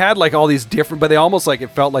they had like all these different, but they almost like,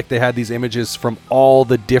 it felt like they had these images from all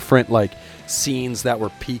the different like scenes that were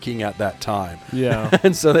peaking at that time. Yeah.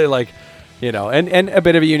 And so they like, and a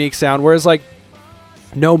bit of a unique sound, whereas like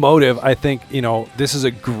No Motive, I think, this is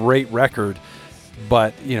a great record,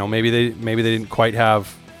 but maybe they didn't quite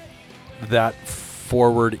have that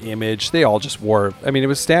forward image. They all just wore, I mean, it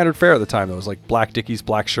was standard fare at the time. It was like black Dickies,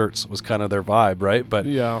 black shirts was kind of their vibe, right? But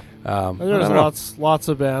there's lots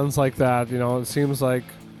of bands like that. It seems like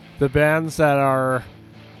the bands that are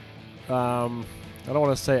I don't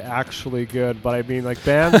want to say actually good, but I mean like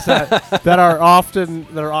bands that are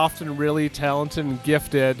often really talented and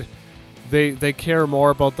gifted. They care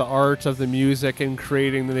more about the art of the music and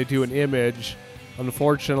creating than they do an image.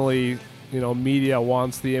 Unfortunately, media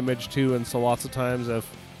wants the image too, and so lots of times if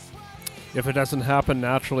it doesn't happen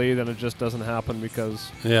naturally, then it just doesn't happen because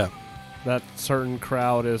that certain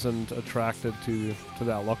crowd isn't attracted to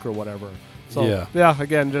that look or whatever. So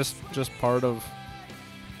again, just part of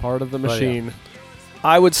the machine.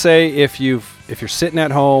 I would say if you're sitting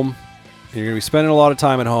at home, and you're going to be spending a lot of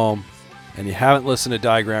time at home, and you haven't listened to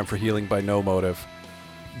Diagram for Healing by No Motive,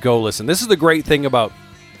 go listen. This is the great thing about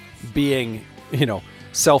being,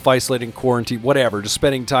 self-isolating, quarantine, whatever, just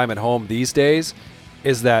spending time at home these days,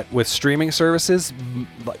 is that with streaming services,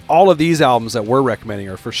 like all of these albums that we're recommending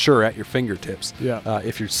are for sure at your fingertips.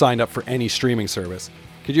 If you're signed up for any streaming service.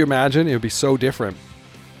 Could you imagine? It would be so different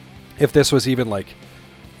if this was even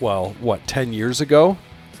 10 years ago?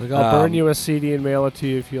 It's like, I'll burn you a CD and mail it to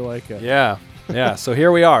you if you like it. Yeah. So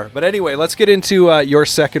here we are. But anyway, let's get into your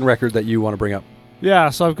second record that you want to bring up.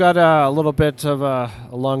 Yeah, so I've got a little bit of a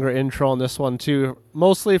longer intro on this one too.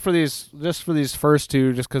 Mostly for these first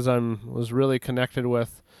two, just because was really connected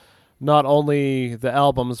with not only the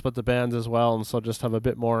albums but the bands as well, and so just have a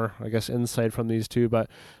bit more, I guess, insight from these two. But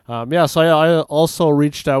so I also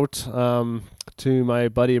reached out to my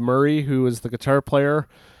buddy Murray, who is the guitar player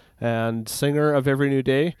and singer of Every New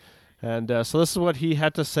Day. And so this is what he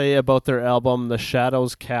had to say about their album, The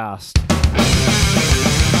Shadows Cast.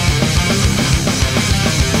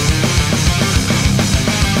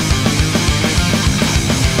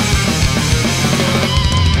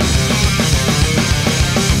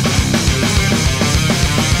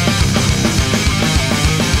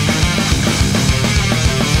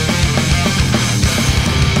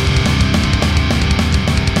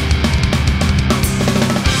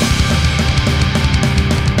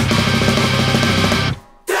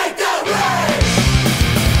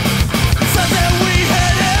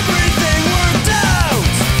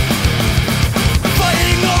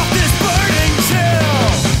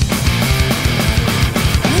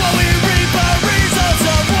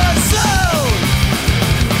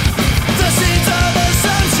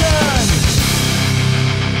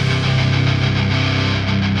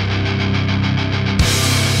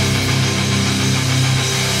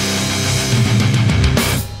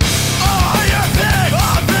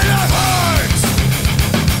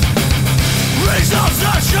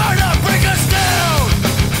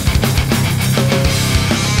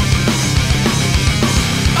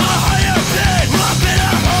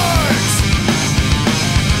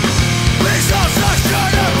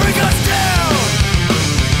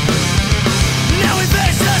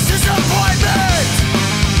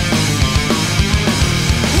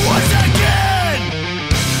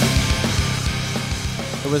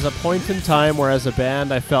 There was a point in time where as a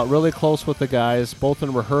band I felt really close with the guys, both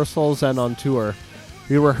in rehearsals and on tour.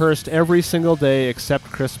 We rehearsed every single day except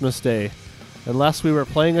Christmas Day. Unless we were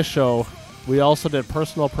playing a show, we also did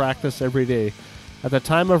personal practice every day. At the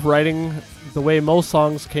time of writing, the way most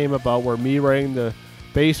songs came about were me writing the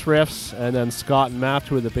bass riffs, and then Scott and Matt,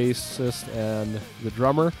 who were the bassist and the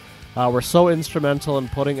drummer, were so instrumental in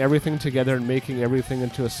putting everything together and making everything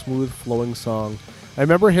into a smooth flowing song. I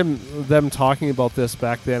remember them talking about this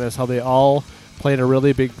back then, as how they all played a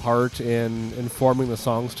really big part in forming the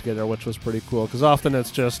songs together, which was pretty cool, because often it's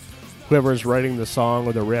just whoever's writing the song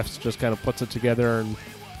or the riffs just kind of puts it together and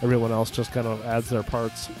everyone else just kind of adds their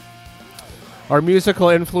parts. Our musical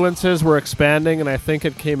influences were expanding, and I think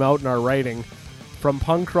it came out in our writing. From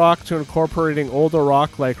punk rock to incorporating older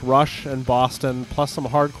rock like Rush and Boston, plus some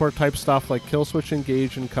hardcore type stuff like Killswitch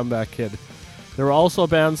Engage and Comeback Kid. There were also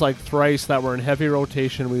bands like Thrice that were in heavy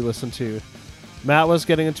rotation we listened to. Matt was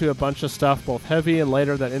getting into a bunch of stuff, both heavy and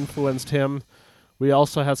lighter, that influenced him. We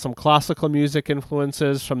also had some classical music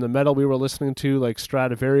influences from the metal we were listening to, like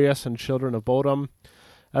Stradivarius and Children of Bodom.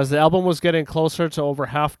 As the album was getting closer to over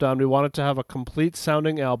half done, we wanted to have a complete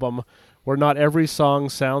sounding album where not every song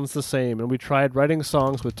sounds the same, and we tried writing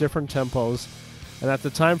songs with different tempos. And at the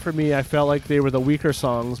time for me, I felt like they were the weaker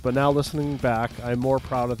songs, but now listening back, I'm more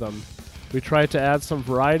proud of them. We tried to add some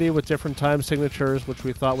variety with different time signatures, which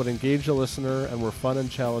we thought would engage the listener and were fun and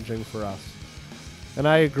challenging for us. And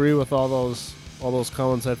I agree with all those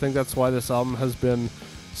comments. I think that's why this album has been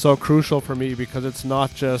so crucial for me, because it's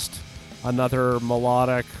not just another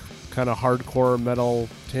melodic, kind of hardcore metal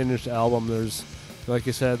tinged album. There's, like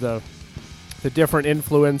you said, the different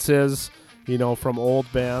influences, from old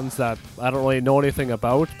bands that I don't really know anything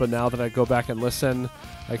about, but now that I go back and listen,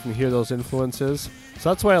 I can hear those influences. So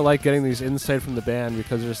that's why I like getting these insight from the band,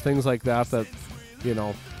 because there's things like that,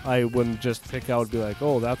 I wouldn't just pick out and be like,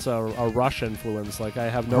 oh, that's a Rush influence. Like, I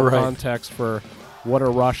have no Right. context for what a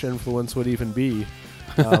Rush influence would even be.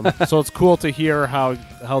 So it's cool to hear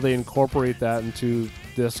how they incorporate that into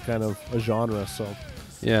this kind of a genre. So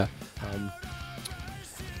Yeah.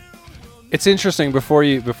 It's interesting before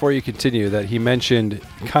you continue that he mentioned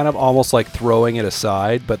kind of almost like throwing it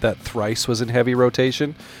aside, but that Thrice was in heavy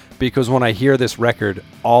rotation, because when I hear this record,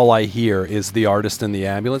 all I hear is The Artist in the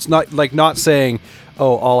Ambulance. Not saying,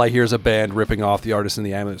 oh, all I hear is a band ripping off The Artist in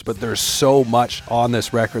the Ambulance, but there's so much on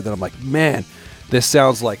this record that I'm like, man, this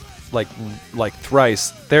sounds like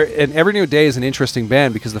Thrice. And Every New Day is an interesting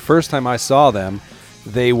band because the first time I saw them,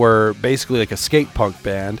 they were basically like a skate punk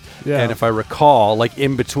band. Yeah. And if I recall, like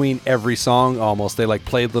in between every song almost, they like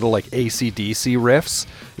played little like AC/DC riffs,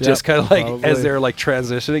 just kind of like probably. as they're like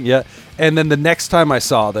transitioning. Yeah. And then the next time I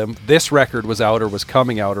saw them, this record was out or was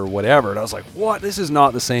coming out or whatever. And I was like, what? This is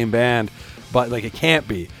not the same band, but like it can't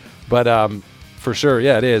be. But for sure,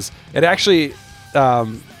 yeah, it is. It actually,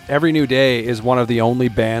 Every New Day is one of the only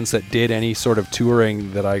bands that did any sort of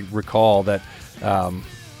touring that I recall that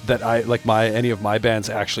I like any of my bands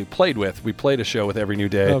actually played with. We played a show with Every New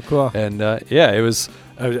Day. Oh, cool. And yeah, it was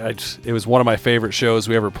it was one of my favorite shows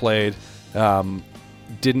we ever played.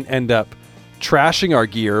 Didn't end up trashing our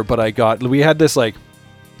gear, but we had this like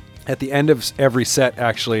at the end of every set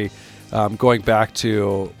actually, going back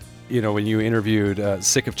to when you interviewed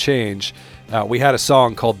Sick of Change, we had a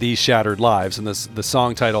song called These Shattered Lives, and the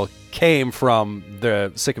song title came from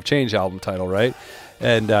the Sick of Change album title, right?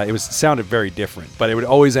 And it sounded very different, but it would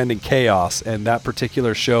always end in chaos. And that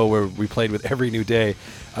particular show where we played with Every New Day,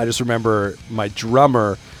 I just remember my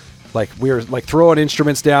drummer, like we were like throwing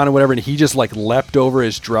instruments down and whatever, and he just like leapt over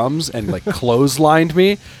his drums and like clotheslined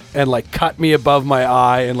me and like cut me above my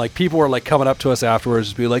eye. And like people were like coming up to us afterwards,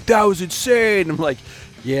 just be like, "That was insane." I'm like,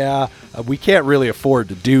 yeah, we can't really afford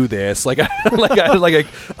to do this. Like,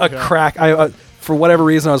 a crack. For whatever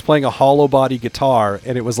reason, I was playing a hollow body guitar,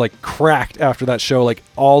 and it was like cracked after that show, like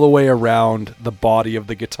all the way around the body of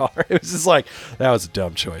the guitar. It was just like, that was a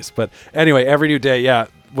dumb choice. But anyway, Every New Day, yeah.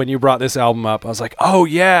 When you brought this album up, I was like, oh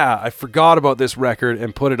yeah, I forgot about this record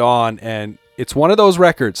and put it on. And it's one of those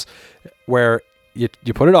records where you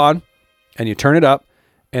put it on and you turn it up,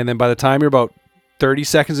 and then by the time you're about 30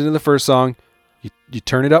 seconds into the first song, you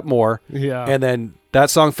turn it up more. Yeah. And then that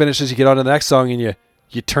song finishes, you get on to the next song, and you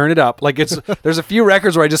turn it up. Like there's a few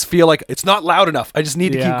records where I just feel like it's not loud enough. I just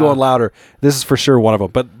need to keep going louder. This is for sure one of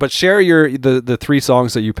them. But share the 3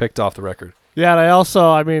 songs that you picked off the record. Yeah, and I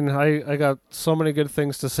also, I got so many good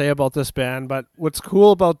things to say about this band, but what's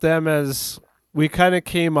cool about them is we kind of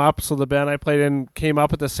came up, so the band I played in came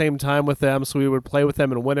up at the same time with them, so we would play with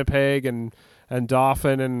them in Winnipeg and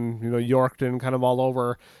Dauphin and Yorkton, kind of all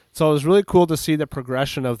over. So it was really cool to see the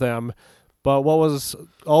progression of them. But what was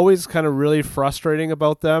always kind of really frustrating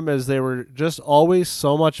about them is they were just always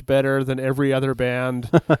so much better than every other band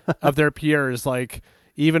of their peers. Like,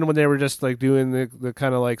 even when they were just like doing the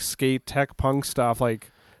kind of like skate tech punk stuff,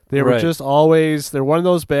 like they were just always, they're one of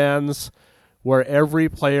those bands where every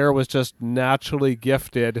player was just naturally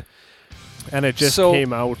gifted and it just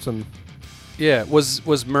came out. And yeah,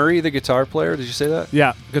 was Murray the guitar player? Did you say that?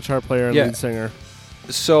 Yeah, guitar player and lead singer.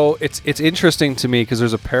 So it's interesting to me because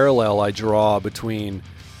there's a parallel I draw between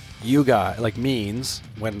you guys, like Means,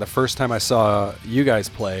 when the first time I saw you guys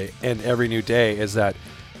play, and Every New Day, is that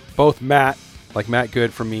both Matt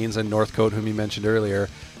Good from Means and Northcote, whom you mentioned earlier,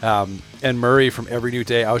 and Murray from Every New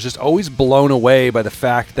Day, I was just always blown away by the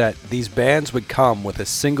fact that these bands would come with a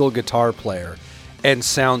single guitar player and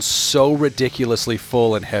sound so ridiculously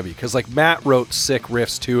full and heavy. Because like Matt wrote sick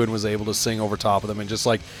riffs too and was able to sing over top of them and just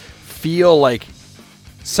like feel like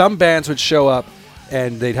some bands would show up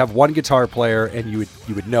and they'd have one guitar player and you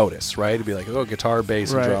would notice, right? It'd be like, oh, guitar,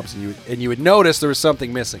 bass, and drums, and you would notice there was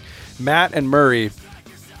something missing. Matt and Murray,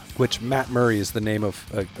 which Matt Murray is the name of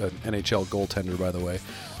an NHL goaltender, by the way.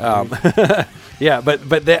 Yeah,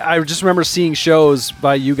 but I just remember seeing shows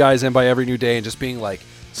by you guys and by Every New Day and just being like,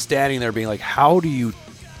 standing there being like, how do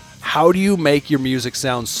you make your music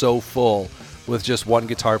sound so full with just one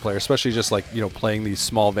guitar player, especially just like, playing these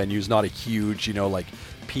small venues, not a huge, like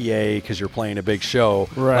PA because you're playing a big show.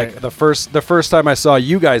 Right. Like the first time I saw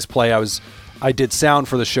you guys play, I did sound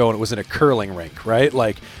for the show and it was in a curling rink, right?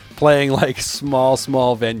 Like playing like small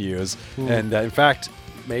venues. And in fact,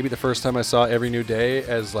 maybe the first time I saw Every New Day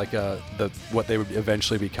as like what they would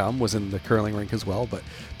eventually become was in the curling rink as well.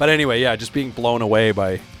 But anyway, yeah, just being blown away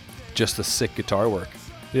by just the sick guitar work.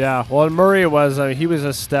 Yeah, well, and Murray was, he was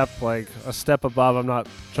a step above. I'm not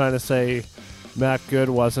trying to say Matt Good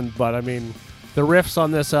wasn't, but I mean, the riffs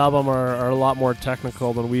on this album are a lot more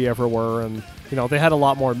technical than we ever were, and they had a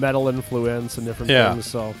lot more metal influence and different Yeah. things.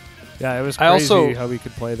 So, yeah, it was I crazy also- how we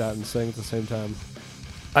could play that and sing at the same time.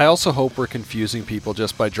 I also hope we're confusing people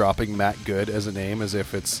just by dropping Matt Good as a name, as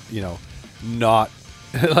if it's not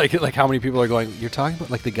like how many people are going. You're talking about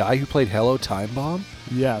like the guy who played Hello Time Bomb?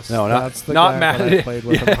 Yes, No, not- that's the not guy Matt- that I played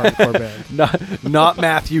with in hardcore band. Not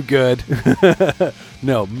Matthew Good.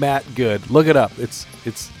 No, Matt Good. Look it up.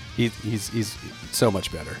 He's so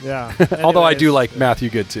much better. Yeah. Although I do Anyways, like Matthew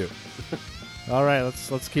Good too. All right,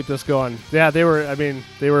 let's keep this going. Yeah, they were a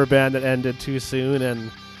band that ended too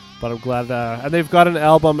soon, but I'm glad. And they've got an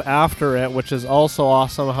album after it, which is also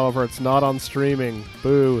awesome. However, it's not on streaming.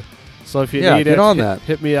 Boo. So if you Yeah, need get it, on that.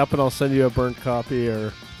 hit me up and I'll send you a burnt copy,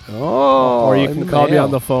 or Oh, you can call me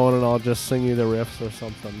on the phone and I'll just sing you the riffs or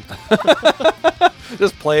something.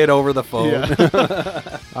 just play it over the phone.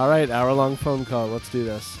 Yeah. All right, hour-long phone call. Let's do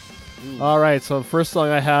this. All right, so the first song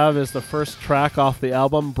I have is the first track off the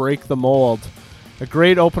album, Break the Mold. A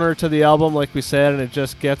great opener to the album, like we said, and it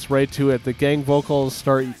just gets right to it. The gang vocals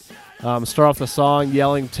start off the song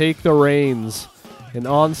yelling, "Take the reins." An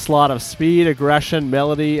onslaught of speed, aggression,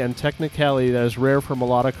 melody, and technicality that is rare for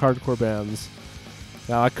melodic hardcore bands.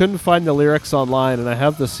 Now, I couldn't find the lyrics online, and I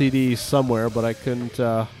have the CD somewhere, but I couldn't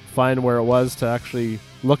find where it was to actually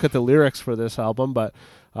look at the lyrics for this album. But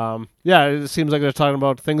yeah, it seems like they're talking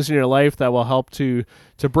about things in your life that will help to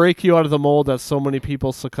break you out of the mold that so many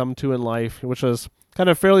people succumb to in life, which is kind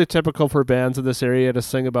of fairly typical for bands in this area to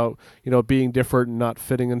sing about, being different and not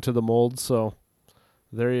fitting into the mold. So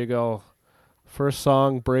there you go. First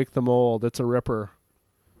song, Break the Mold. It's a ripper.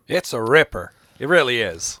 It's a ripper. It really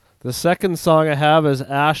is. The second song I have is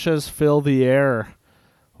Ashes Fill the Air.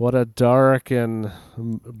 What a dark and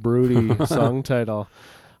broody song title.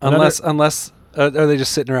 Unless are they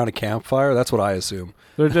just sitting around a campfire? That's what I assume.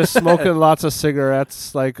 They're just smoking lots of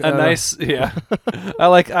cigarettes, like A nice, yeah. I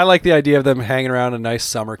like the idea of them hanging around a nice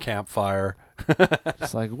summer campfire.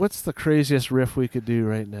 It's like, what's the craziest riff we could do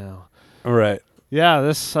right now? Right. Yeah,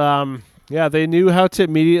 this. They knew how to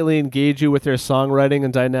immediately engage you with their songwriting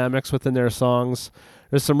and dynamics within their songs.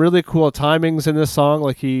 There's some really cool timings in this song,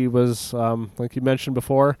 like you mentioned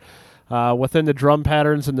before. Within the drum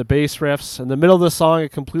patterns and the bass riffs. In the middle of the song,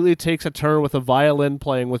 it completely takes a turn with a violin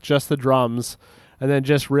playing with just the drums, and then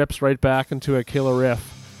just rips right back into a killer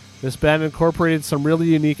riff. This band incorporated some really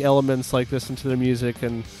unique elements like this into their music,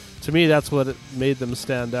 and to me, that's what made them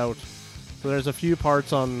stand out. So there's a few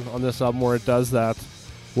parts on this album where it does that,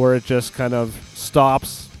 where it just kind of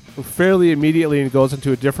stops fairly immediately and goes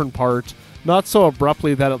into a different part. Not so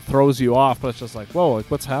abruptly that it throws you off, but it's just like, whoa, like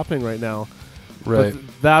what's happening right now? Right.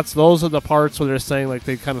 But those are the parts where they're saying like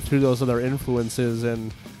they kind of threw those other influences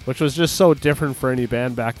in, which was just so different for any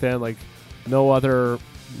band back then. Like no other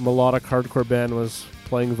melodic hardcore band was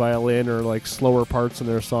playing violin or like slower parts in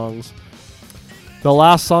their songs. The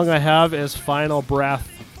last song I have is Final Breath.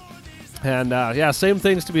 And same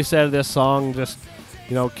things to be said of this song, just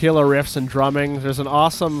killer riffs and drumming. There's an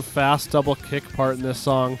awesome fast double kick part in this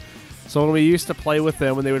song. So when we used to play with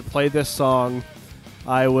them, when they would play this song,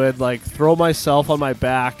 I would like throw myself on my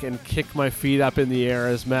back and kick my feet up in the air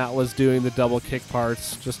as Matt was doing the double kick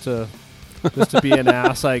parts, just to be an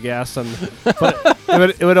ass, I guess. But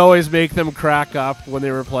it would always make them crack up when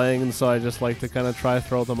they were playing, and so I just like to kind of try to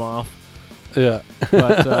throw them off. Yeah.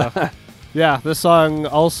 But this song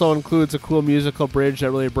also includes a cool musical bridge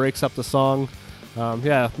that really breaks up the song.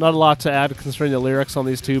 Not a lot to add concerning the lyrics on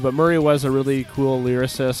these two, but Murray was a really cool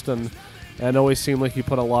lyricist and always seemed like he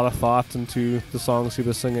put a lot of thought into the songs he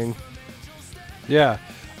was singing. Yeah.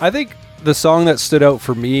 I think the song that stood out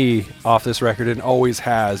for me off this record and always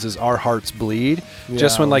has is Our Hearts Bleed.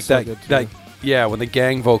 Just when like that was so good, too. when the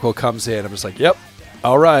gang vocal comes in, I'm just like, yep,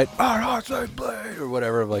 all right, Our Hearts Bleed, or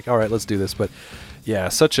whatever. I'm like, all right, let's do this. But yeah,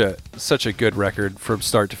 such a good record from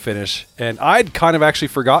start to finish. And I'd kind of actually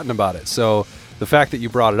forgotten about it. So the fact that you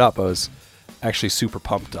brought it up, I was actually super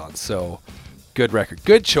pumped on. So good record.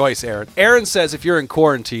 Good choice, Aaron. Aaron says if you're in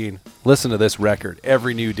quarantine, listen to this record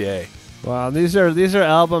every new day. Wow, these are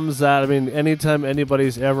albums that, I mean, anytime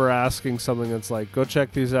anybody's ever asking something, it's like, go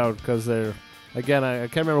check these out, because they're, again, I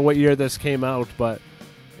can't remember what year this came out, but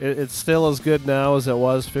it's still as good now as it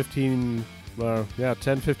was 10,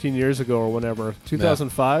 15 years ago or whenever.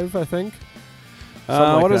 2005, I think?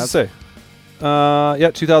 What does it say?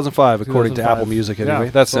 2005, according to 2005. Apple Music anyway.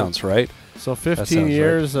 Yeah, That so- sounds right. So sounds 15 right.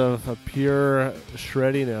 years of pure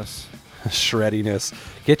shreddiness. Shreddiness.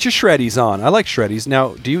 Get your shreddies on. I like shreddies.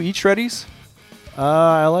 Now, do you eat shreddies?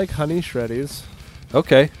 I like honey shreddies.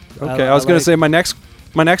 Okay. I was going like- to say my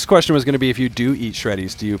next question was going to be if you do eat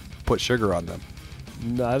shreddies, do you put sugar on them?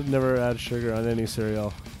 No, I've never had sugar on any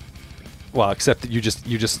cereal. Well, except that you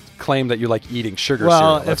just claim that you like eating sugar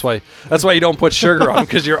Well, cereal. That's why you don't put sugar on,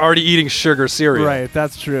 because you're already eating sugar cereal. Right,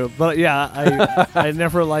 that's true. But yeah, I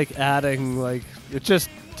never like adding, like, it just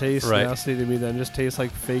tastes nasty to me then. It just tastes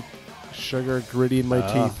like fake sugar gritty in my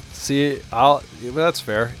teeth. See, that's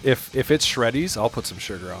fair. If it's Shreddies, I'll put some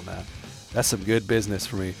sugar on that. That's some good business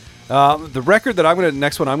for me. The record that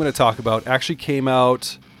next one I'm gonna talk about actually came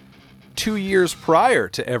out 2 years prior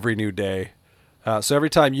to Every New Day. So every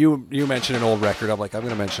time you mention an old record, I'm like, I'm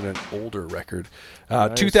going to mention an older record.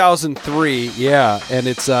 Nice. 2003, yeah, and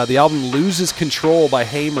it's the album Loses Control by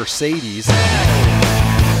Hey Mercedes.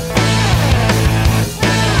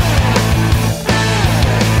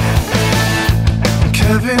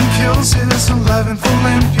 Kevin kills his 11th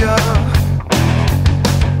Olympia.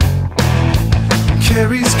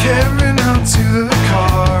 Carries Karen out to the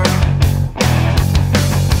car.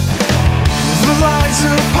 The lies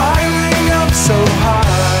are piling up so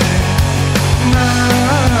high now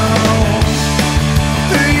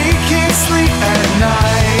that he can't sleep at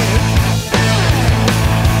night.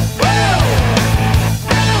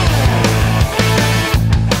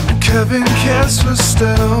 Kevin cares for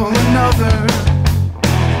still another.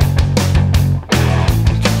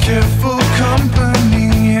 Careful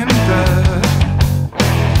company in bed.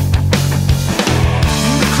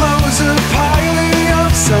 The clothes are piling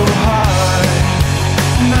up so high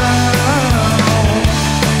now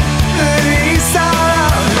that he's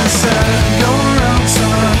out and said, go around,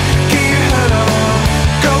 son, get your head on,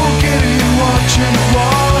 go get it, watch it,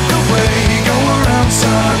 walk away. Go around,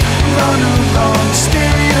 son, run along,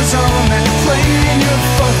 stereo's on and playing your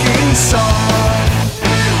fucking song.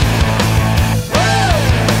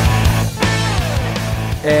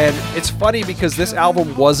 And it's funny because this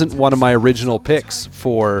album wasn't one of my original picks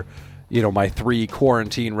for, my 3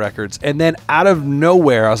 quarantine records. And then out of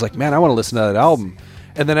nowhere, I was like, man, I want to listen to that album.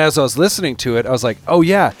 And then as I was listening to it, I was like, oh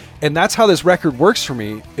yeah. And that's how this record works for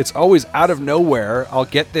me. It's always out of nowhere. I'll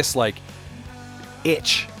get this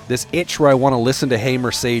itch where I want to listen to Hey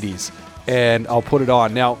Mercedes, and I'll put it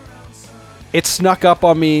on. Now, it snuck up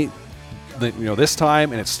on me this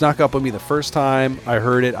time, and it snuck up on me the first time I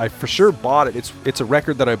heard it. I for sure bought it. It's a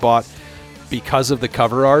record that I bought because of the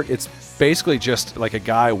cover art. It's basically just like a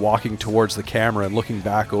guy walking towards the camera and looking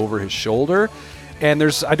back over his shoulder. And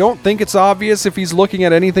I don't think it's obvious if he's looking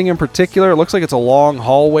at anything in particular. It looks like it's a long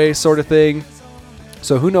hallway sort of thing.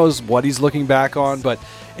 So who knows what he's looking back on, but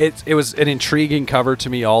it was an intriguing cover to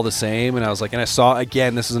me all the same. And I was like, and I saw,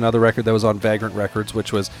 again, this is another record that was on Vagrant Records,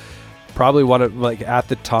 which was probably one of, at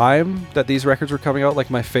the time that these records were coming out,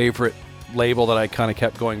 my favorite label that I kind of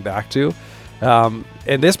kept going back to. And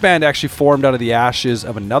this band actually formed out of the ashes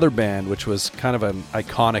of another band, which was kind of an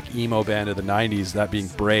iconic emo band of the 90s, that being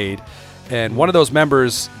Braid. And one of those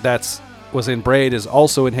members was in Braid is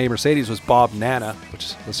also in Hey Mercedes was Bob Nana,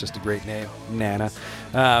 which was just a great name, Nana.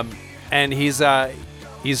 And he's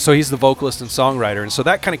the vocalist and songwriter. And so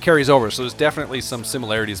that kind of carries over. So there's definitely some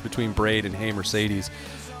similarities between Braid and Hey Mercedes.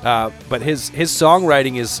 But his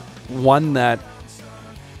songwriting is one that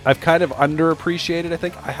I've kind of underappreciated. I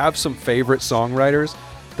think I have some favorite songwriters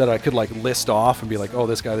that I could list off and be like, oh,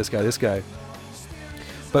 this guy.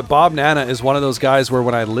 But Bob Nana is one of those guys where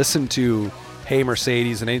when I listen to Hey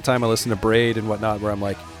Mercedes and anytime I listen to Braid and whatnot, where I'm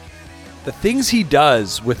like, the things he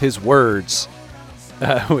does with his words,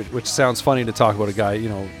 which sounds funny to talk about a guy,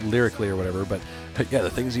 lyrically or whatever, but yeah, the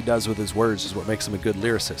things he does with his words is what makes him a good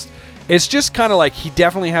lyricist. It's just kind of he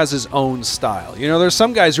definitely has his own style. There's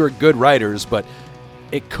some guys who are good writers, but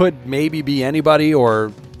it could maybe be anybody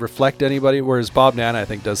or reflect anybody, whereas Bob Nana, I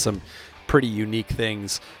think, does some pretty unique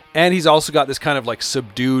things. And he's also got this kind of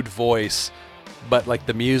subdued voice, but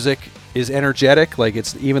the music is energetic.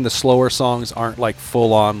 It's even the slower songs aren't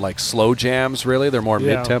full on slow jams, really. They're more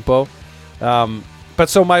mid-tempo. But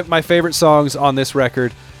so my favorite songs on this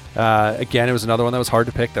record, again, it was another one that was hard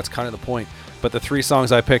to pick. That's kind of the point. But the 3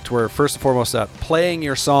 songs I picked were, first and foremost, Playing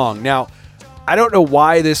Your Song. Now, I don't know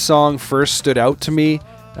why this song first stood out to me,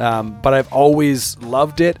 but I've always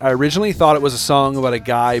loved it. I originally thought it was a song about a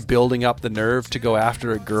guy building up the nerve to go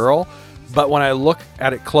after a girl, but when I look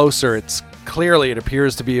at it closer, it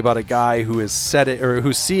appears to be about a guy who is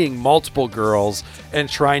who's seeing multiple girls and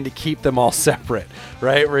trying to keep them all separate,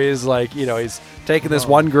 right? Where he's he's taking this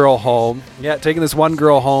one girl home. Yeah, taking this one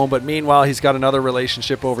girl home, but meanwhile he's got another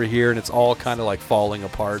relationship over here, and it's all kind of falling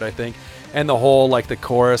apart, I think. And the whole the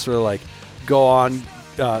chorus where go on,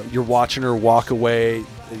 you're watching her walk away,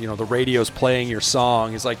 the radio's playing your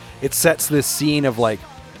song. It's it sets this scene of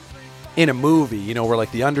in a movie, where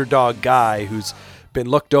the underdog guy who's been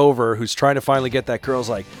looked over, who's trying to finally get that girl's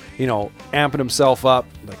amping himself up,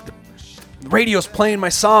 the radio's playing my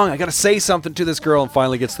song. I got to say something to this girl, and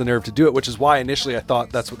finally gets the nerve to do it, which is why initially I thought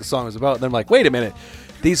that's what the song was about. And then I'm like, wait a minute.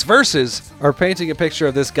 These verses are painting a picture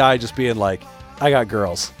of this guy just being like, I got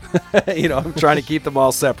girls. I'm trying to keep them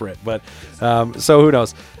all separate. But so who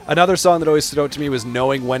knows? Another song that always stood out to me was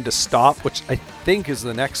Knowing When to Stop, which I think is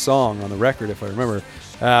the next song on the record, if I remember.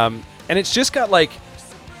 And it's just got like,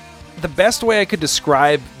 the best way I could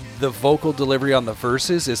describe the vocal delivery on the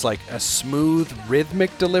verses is like a smooth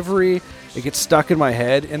rhythmic delivery. It gets stuck in my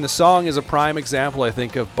head. And the song is a prime example, I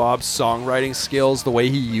think, of Bob's songwriting skills, the way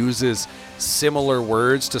he uses similar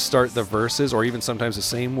words to start the verses, or even sometimes the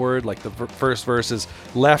same word. Like the first verse is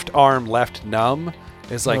left arm, left numb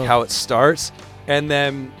is like how it starts. And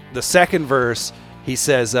then the second verse, he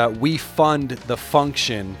says, we fund the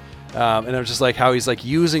function. And I'm just like how he's like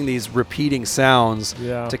using these repeating sounds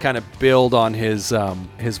to kind of build on his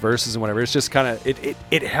verses and whatever. It's just kind of,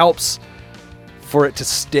 it helps for it to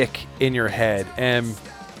stick in your head. And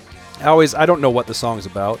I don't know what the song's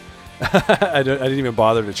about. I didn't even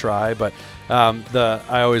bother to try, but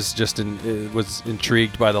I always just was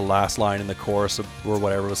intrigued by the last line in the chorus or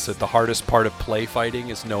whatever was said. The hardest part of play fighting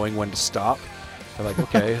is knowing when to stop. I'm like,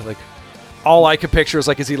 okay, like all I could picture is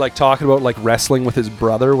like, is he like talking about like wrestling with his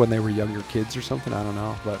brother when they were younger kids or something? I don't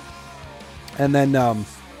know. But and then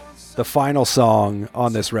the final song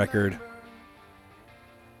on this record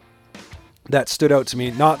that stood out to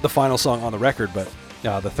me, not the final song on the record, but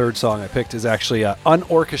the third song I picked is actually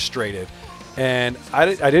Unorchestrated. And I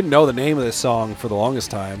didn't know the name of this song for the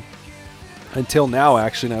longest time until now,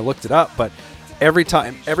 actually, and I looked it up. But every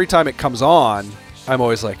time it comes on, I'm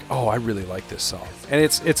always like, oh, I really like this song. And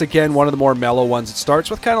it's again one of the more mellow ones. It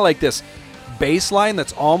starts with kind of like this bass line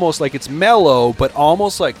that's almost like it's mellow, but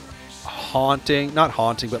almost like not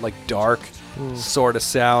haunting, but like dark sort of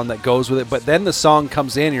sound that goes with it. But then the song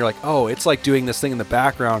comes in and you're like, oh, it's like doing this thing in the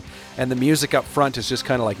background, and the music up front is just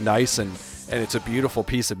kind of like nice, and it's a beautiful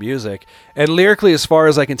piece of music. And lyrically, as far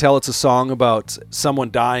as I can tell, it's a song about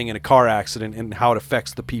someone dying in a car accident and how it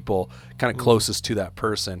affects the people kind of closest to that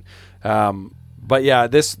person. But yeah,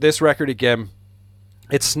 this record, again,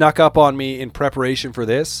 it snuck up on me in preparation for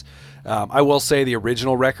this. I will say the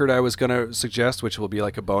original record I was going to suggest, which will be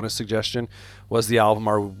like a bonus suggestion, was the album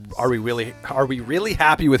Are We Really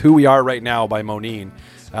Happy With Who We Are Right Now by Moneen,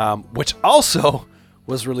 which also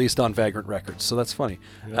was released on Vagrant Records. So that's funny.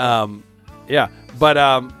 Yeah.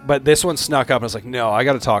 But this one snuck up and I was like, no, I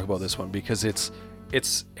got to talk about this one because it's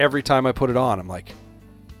every time I put it on, I'm like,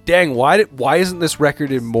 dang, why isn't this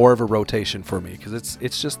record in more of a rotation for me? Because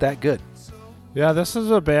it's just that good. Yeah, this is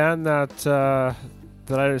a band that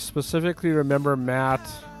I specifically remember Matt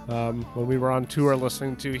when we were on tour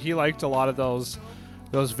listening to. He liked a lot of those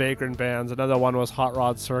Vagrant bands. Another one was Hot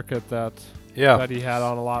Rod Circuit that he had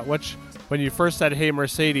on a lot. Which when you first said "Hey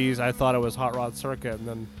Mercedes," I thought it was Hot Rod Circuit, and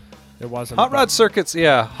then it wasn't. Hot Rod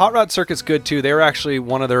Circuit's good too. They were actually,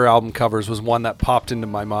 one of their album covers was one that popped into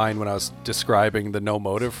my mind when I was describing the No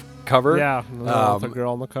Motive cover. Yeah, the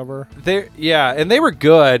girl on the cover. And they were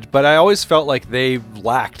good, but I always felt like they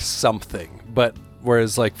lacked something. But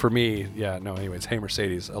whereas like for me, anyways, Hey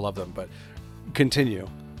Mercedes, I love them, but continue.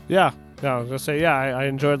 Yeah, I was gonna say, I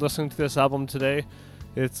enjoyed listening to this album today.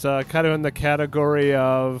 It's kind of in the category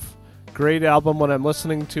of great album when I'm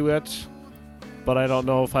listening to it, but I don't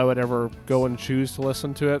know if I would ever go and choose to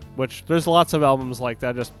listen to it, which there's lots of albums like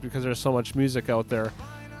that just because there's so much music out there.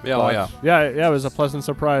 Yeah, it was a pleasant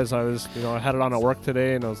surprise. I was, I had it on at work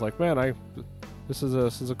today and I was like, man, this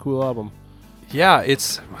is a cool album. Yeah,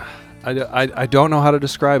 I don't know how to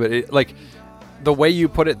describe it. Like the way you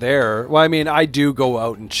put it there. Well, I mean, I do go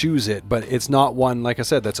out and choose it, but it's not one, like I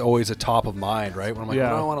said, that's always a top of mind, right? When I'm like, what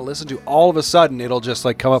do I want to listen to? All of a sudden, it'll just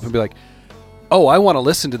like come up and be like, oh, I want to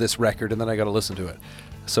listen to this record, and then I got to listen to it.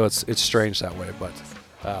 So it's strange that way, but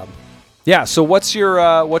So what's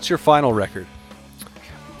your final record?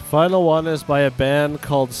 Final one is by a band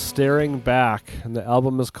called Staring Back, and the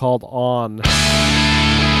album is called On.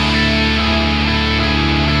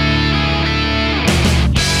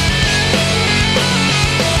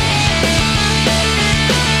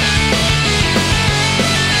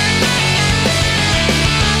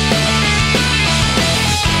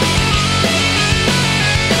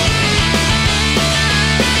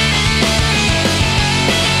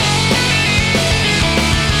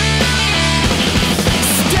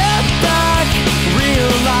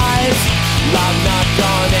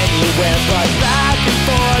 But back and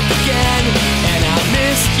forth again, and I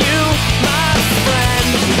missed you, my friend.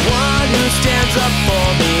 The one who stands up for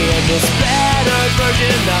me, and this better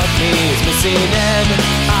version of me is missing, and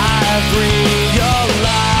I've realized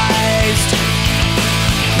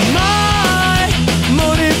my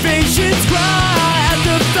motivation's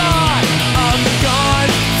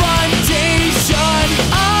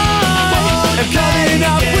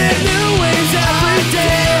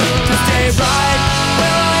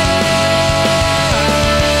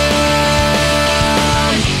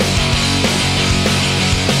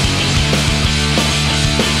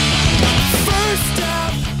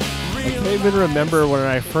even remember when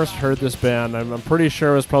I first heard this band. I'm pretty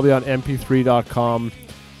sure it was probably on mp3.com.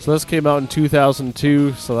 So this came out in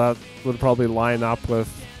 2002, so that would probably line up with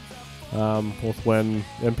when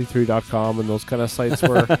mp3.com and those kind of sites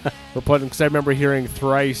were put in. Because I remember hearing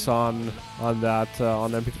Thrice on that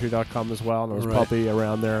on mp3.com as well, and it was probably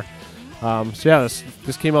around there. So yeah,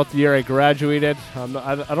 this came out the year I graduated. I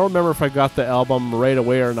don't remember if I got the album right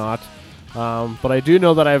away or not, but I do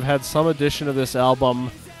know that I've had some edition of this album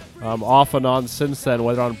off and on since then,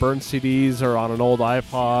 whether on burnt CDs or on an old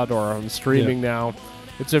iPod or on streaming now.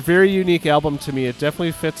 It's a very unique album to me. It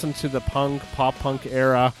definitely fits into the pop punk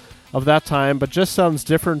era of that time, but just sounds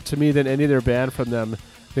different to me than any other band from them.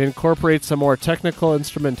 They incorporate some more technical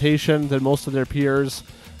instrumentation than most of their peers.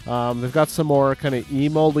 They've got some more kind of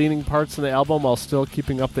emo-leaning parts in the album while still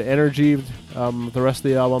keeping up the energy the rest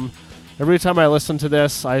of the album. Every time I listen to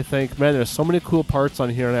this, I think, man, there's so many cool parts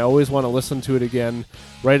on here, and I always want to listen to it again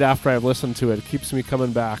right after I've listened to it. It keeps me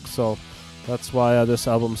coming back, so that's why this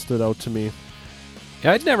album stood out to me.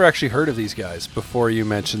 Yeah, I'd never actually heard of these guys before you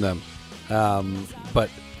mentioned them.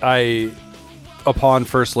 But upon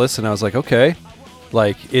first listen, I was like, okay.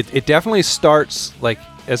 Like, it definitely starts, like,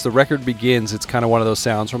 as the record begins, it's kind of one of those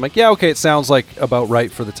sounds where I'm like, yeah, okay, it sounds like about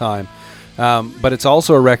right for the time. But it's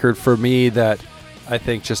also a record for me that I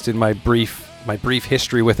think just in my brief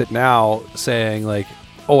history with it now, saying, like,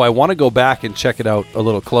 oh, I want to go back and check it out a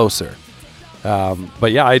little closer.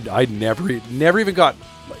 But yeah, I never even got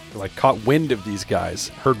like caught wind of these guys,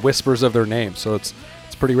 heard whispers of their names, so it's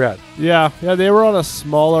pretty rad. Yeah, they were on a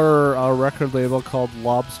smaller record label called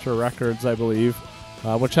Lobster Records, I believe,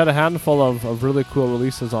 which had a handful of really cool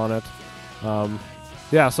releases on it.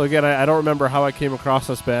 So again, I don't remember how I came across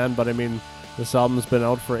this band, but I mean, this album's been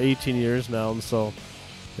out for 18 years now, and so,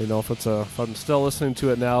 you know, if I'm still listening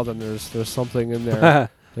to it now, then there's something in there,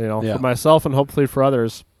 you know, for myself and hopefully for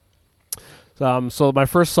others. So my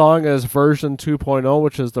first song is Version 2.0,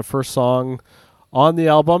 which is the first song on the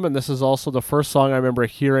album, and this is also the first song I remember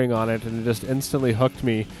hearing on it, and it just instantly hooked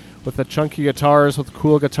me with the chunky guitars, with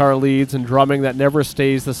cool guitar leads and drumming that never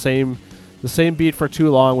stays the same beat for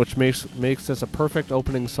too long, which makes this a perfect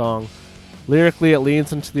opening song. Lyrically, it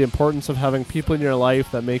leans into the importance of having people in your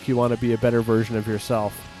life that make you want to be a better version of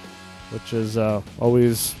yourself, which is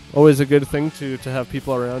always a good thing to have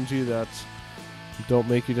people around you that don't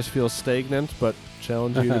make you just feel stagnant, but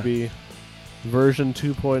challenge you to be version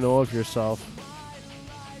 2.0 of yourself.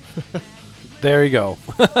 There you go.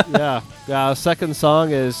 Second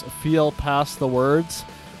song is Feel Past the Words.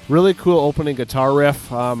 Really cool opening guitar riff.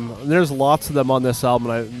 There's lots of them on this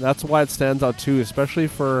album. That's why it stands out too, especially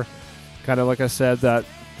for kind of, like I said, that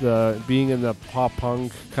being in the pop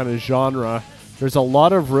punk kind of genre. There's a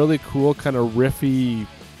lot of really cool kind of riffy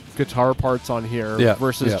guitar parts on here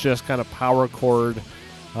versus just kind of power chord.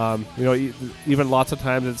 Even lots of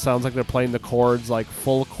times it sounds like they're playing the chords like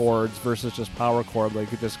full chords versus just power chord.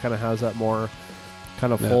 Like, it just kind of has that more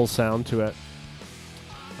kind of full sound to it.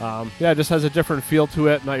 It just has a different feel to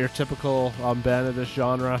it, not your typical band of this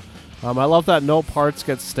genre. I love that no parts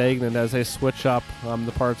get stagnant as they switch up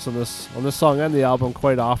the parts on this song and the album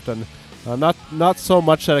quite often. Not so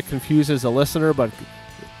much that it confuses the listener, but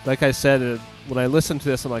like I said, when I listen to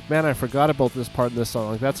this, I'm like, man, I forgot about this part in this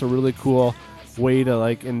song. Like, that's a really cool way to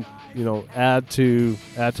add to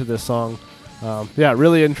this song.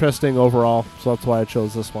 Really interesting overall. So that's why I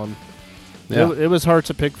chose this one. Yeah. It was hard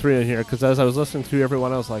to pick three in here because as I was listening through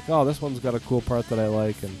everyone, I was like, oh, this one's got a cool part that I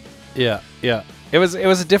like. And it was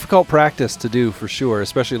a difficult practice to do for sure,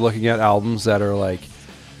 especially looking at albums that are like,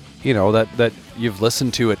 you know, that you've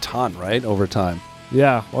listened to a ton, right, over time.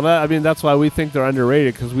 Yeah, well, that's why we think they're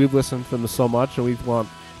underrated, because we've listened to them so much and we want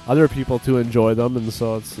other people to enjoy them, and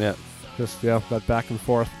so it's just that back and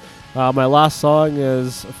forth. My last song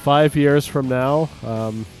is 5 Years From Now.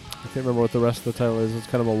 I can't remember what the rest of the title is. It's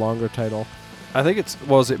kind of a longer title. I think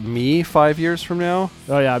is it Me 5 Years From Now?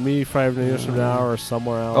 Oh yeah, Me 5 Years From Now, or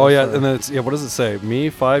Somewhere Else. Oh yeah, and then what does it say? Me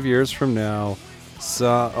 5 Years From Now. It's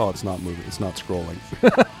not moving. It's not scrolling.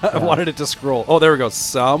 I wanted it to scroll. Oh, there we go.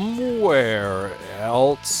 Somewhere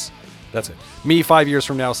Else. That's it. Me 5 Years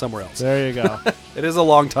From Now, Somewhere Else. There you go. It is a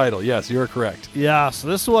long title. Yes, you're correct. Yeah, so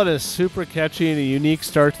this one is super catchy and a unique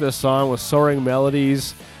start to the song with soaring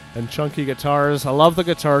melodies and chunky guitars. I love the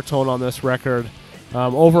guitar tone on this record.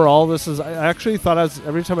 Overall, I actually thought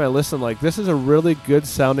every time I listen, like, this is a really good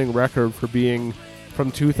sounding record for being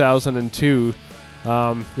from 2002.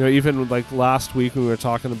 Even like last week when we were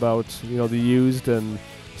talking about, The Used and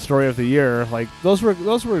Story of the Year, like those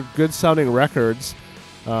were good sounding records.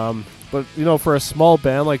 But for a small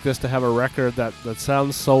band like this to have a record that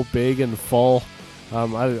sounds so big and full,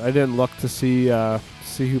 I didn't look to see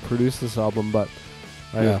see who produced this album, but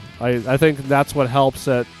Yeah. I think that's what helps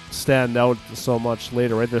it stand out so much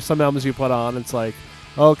later, right? There's some albums you put on, it's like,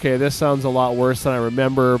 okay, this sounds a lot worse than I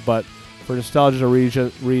remember, but for nostalgia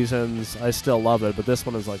reasons, I still love it. But this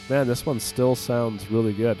one is like, man, this one still sounds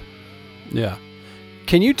really good. Yeah.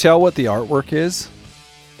 Can you tell what the artwork is?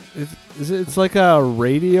 It's like a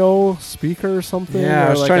radio speaker or something? Yeah, or I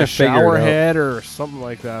was like trying a to figure it shower out. head or something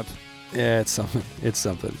like that. Yeah, it's something. It's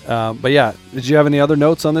something. But yeah, did you have any other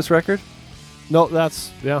notes on this record? No,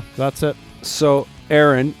 that's it. So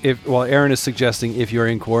Aaron, Aaron is suggesting if you're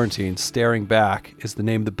in quarantine, Staring Back is the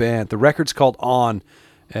name of the band. The record's called On,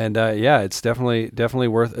 and it's definitely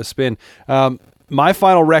worth a spin. My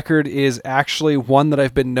final record is actually one that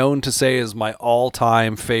I've been known to say is my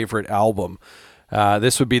all-time favorite album.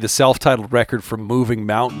 This would be the self-titled record from Moving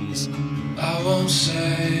Mountains. I won't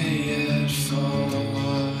say it for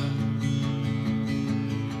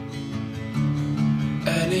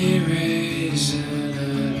any reason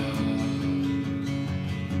at all.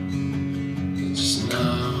 Just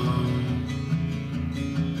now,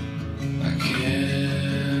 I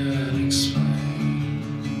can't explain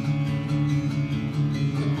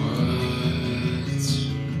the words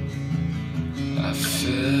I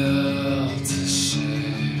feel to say.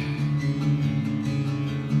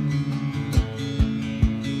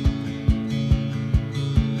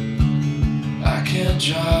 I can't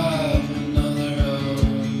drive another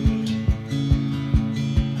road.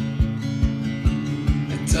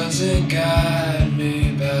 It doesn't guide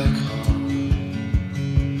me back home.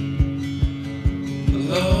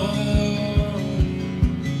 Alone,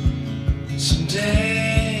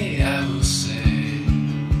 someday I will say,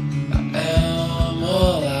 I am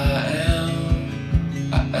all I am.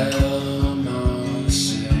 I am all the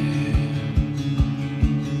same.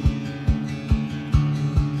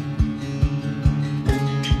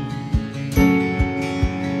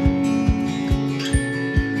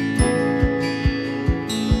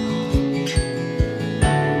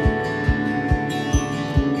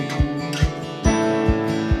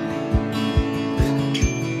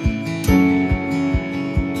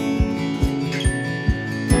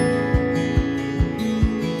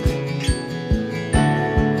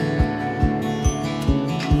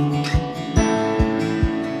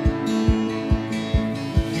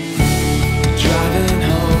 Driving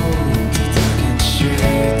home to darkened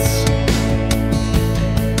streets.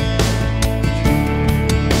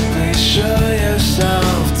 Please show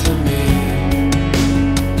yourself to me.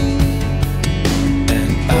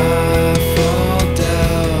 And I fall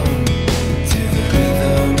down to the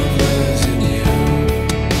rhythm of losing you.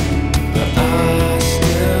 But I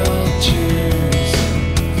still choose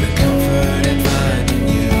the comfort in finding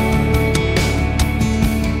you.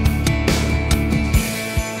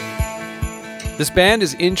 This band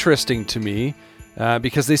is interesting to me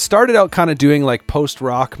because they started out kind of doing like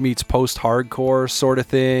post-rock meets post-hardcore sort of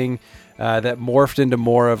thing that morphed into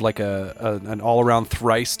more of like an all-around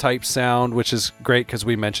Thrice type sound, which is great because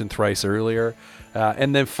we mentioned Thrice earlier.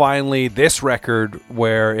 And then finally this record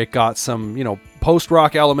where it got some,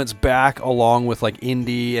 post-rock elements back along with like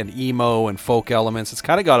indie and emo and folk elements. It's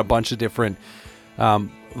kind of got a bunch of different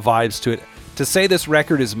vibes to it. To say this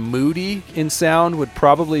record is moody in sound would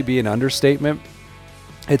probably be an understatement.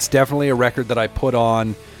 It's definitely a record that I put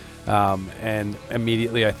on and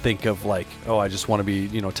immediately I think of like, oh, I just want to be,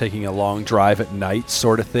 taking a long drive at night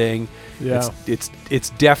sort of thing. Yeah. It's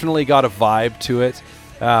definitely got a vibe to it.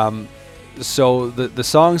 So the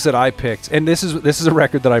songs that I picked, and this is a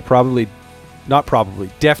record that I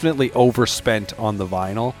definitely overspent on the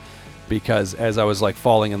vinyl. Because as I was like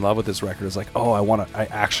falling in love with this record, I was like, oh, I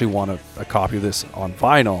actually want a copy of this on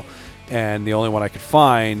vinyl. And the only one I could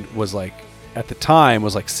find was like, at the time,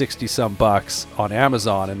 was like 60 some bucks on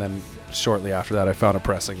Amazon. And then shortly after that, I found a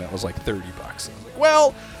pressing that was like 30 bucks. I was like,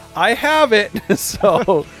 well, I have it.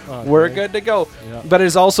 So we're good to go. Yeah. But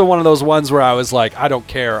it's also one of those ones where I was like, I don't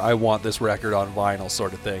care. I want this record on vinyl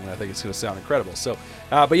sort of thing. And I think it's going to sound incredible. So,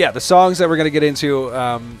 but yeah, the songs that we're going to get into,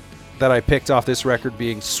 that I picked off this record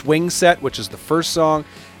being Swing Set, which is the first song,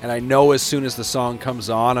 and I know as soon as the song comes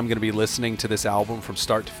on, I'm going to be listening to this album from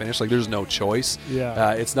start to finish. Like, there's no choice.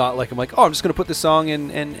 Yeah. It's not like I'm like, oh, I'm just going to put this song in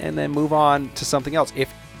and then move on to something else.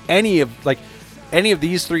 If any of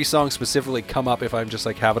these three songs specifically come up, if I'm just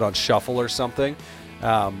like have it on shuffle or something,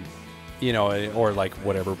 or like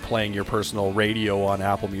whatever, playing your personal radio on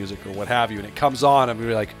Apple Music or what have you, and it comes on, I'm going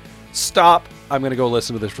to be like, stop, I'm going to go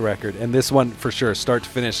listen to this record. And this one, for sure, start to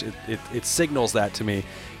finish, it signals that to me.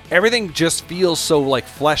 Everything just feels so like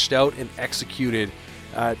fleshed out and executed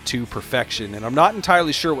to perfection. And I'm not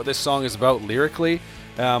entirely sure what this song is about lyrically.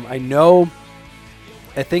 I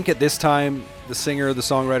think at this time, the singer, the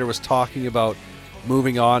songwriter, was talking about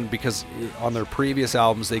moving on because on their previous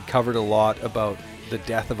albums they covered a lot about the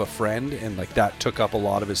death of a friend, and like that took up a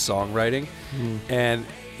lot of his songwriting. And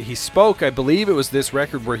he spoke, I believe it was this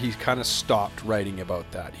record, where he kind of stopped writing about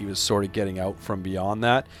that. He was sort of getting out from beyond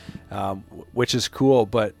that, which is cool.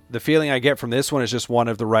 But the feeling I get from this one is just one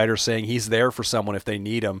of the writers saying he's there for someone if they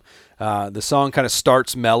need him. The song kind of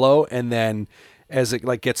starts mellow, and then as it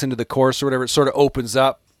like gets into the chorus or whatever, it sort of opens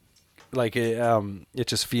up. Like it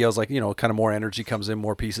just feels like, you know, kind of more energy comes in,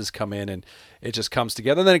 more pieces come in, and it just comes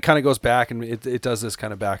together. And then it kind of goes back, and it does this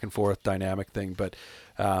kind of back and forth dynamic thing. But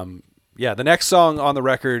yeah, the next song on the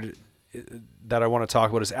record that I want to talk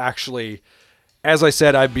about is actually, as I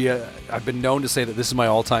said, I've been known to say that this is my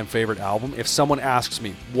all-time favorite album. If someone asks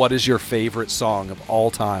me, what is your favorite song of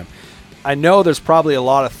all time? I know there's probably a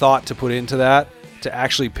lot of thought to put into that to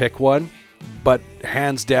actually pick one, but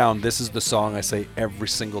hands down, this is the song I say every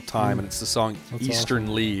single time, and it's the song Eastern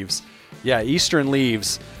awesome. Leaves. Yeah, Eastern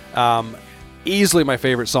Leaves. Easily my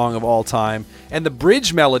favorite song of all time. And the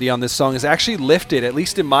bridge melody on this song is actually lifted, at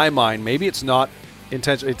least in my mind. Maybe it's not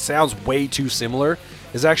intentional. It sounds way too similar.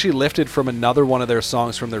 Is actually lifted from another one of their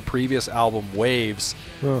songs from their previous album, Waves.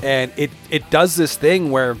 And it does this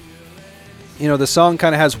thing where, you know, the song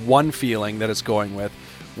kind of has one feeling that it's going with,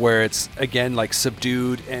 where it's, again, like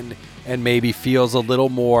subdued and maybe feels a little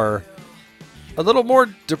more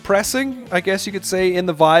depressing, I guess you could say, in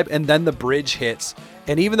the vibe. And then the bridge hits.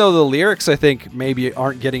 And even though the lyrics, I think, maybe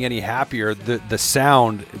aren't getting any happier, the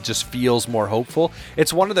sound just feels more hopeful.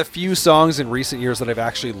 It's one of the few songs in recent years that I've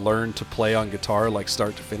actually learned to play on guitar, like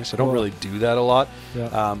start to finish. I don't really do that a lot,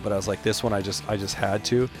 but I was like, this one I just had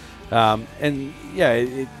to. And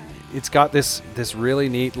yeah, it's got this really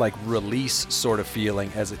neat like release sort of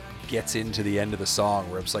feeling as it gets into the end of the song,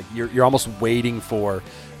 where it's like you're almost waiting for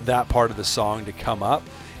that part of the song to come up,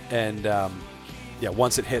 and yeah,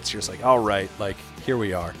 once it hits, you're just like, all right, like here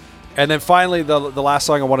we are. And then finally, the last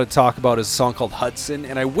song I want to talk about is a song called Hudson.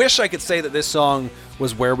 And I wish I could say that this song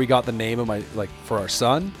was where we got the name of my, like, for our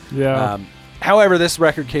son. Yeah. However, this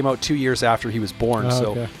record came out 2 years after he was born. Oh,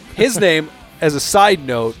 so okay. his name, as a side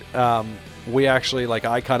note, we actually, like,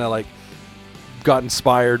 I kind of like got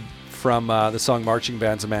inspired from the song Marching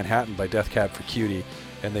Bands of Manhattan by Death Cab for Cutie.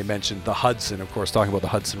 And they mentioned the Hudson, of course, talking about the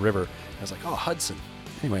Hudson River. I was like, oh, Hudson.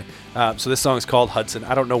 Anyway, so this song is called Hudson.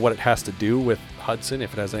 I don't know what it has to do with Hudson,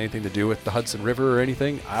 if it has anything to do with the Hudson River or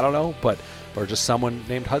anything. I don't know, or just someone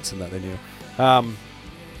named Hudson that they knew.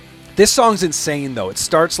 This song's insane, though. It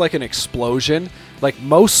starts like an explosion. Like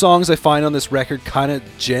most songs I find on this record kind of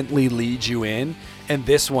gently lead you in. And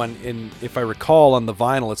this one, if I recall on the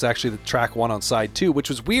vinyl, it's actually the track 1 on side 2, which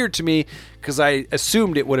was weird to me because I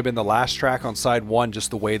assumed it would have been the last track on side 1,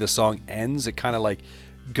 just the way the song ends. It kind of like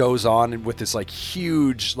goes on with this like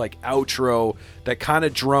huge like outro that kind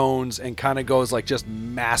of drones and kind of goes like just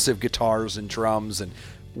massive guitars and drums, and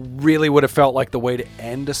really would have felt like the way to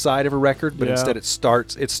end a side of a record, but instead it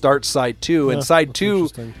starts side 2, and side 2,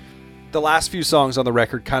 the last few songs on the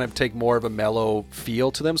record kind of take more of a mellow feel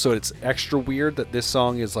to them, so it's extra weird that this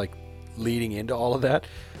song is like leading into all of that.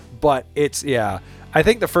 But it's, yeah, I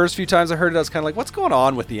think the first few times I heard it, I was kind of like, what's going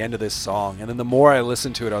on with the end of this song? And then the more I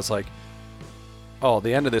listened to it, I was like, oh,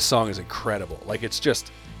 the end of this song is incredible. Like, it's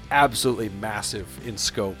just absolutely massive in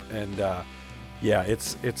scope, and yeah,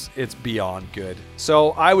 it's beyond good.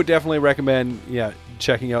 So I would definitely recommend,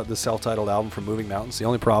 checking out the self-titled album from Moving Mountains. The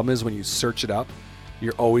only problem is when you search it up,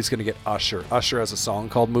 you're always going to get Usher. Usher has a song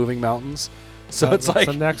called Moving Mountains, so it's like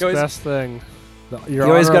the next best thing. You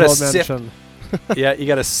always got to sift. mention. Yeah, you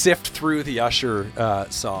got to sift through the Usher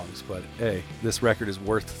songs, but hey, this record is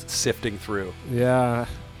worth sifting through. Yeah.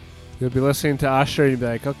 You'll be listening to Usher and you'll be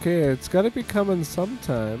like, okay, it's got to be coming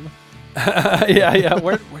sometime. Yeah.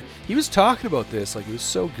 Where, he was talking about this, like it was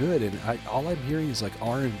so good, and all I'm hearing is like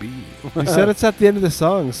R&B. He said it's at the end of the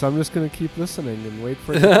song, so I'm just going to keep listening and wait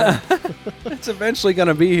for it to come. It's eventually going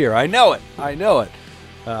to be here. I know it.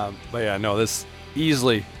 But yeah, no, this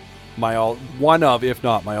easily one of, if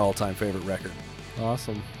not my all-time favorite record.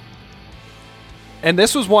 Awesome. And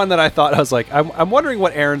this was one that I thought, I was like, I'm wondering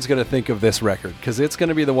what Aaron's going to think of this record, because it's going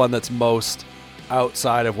to be the one that's most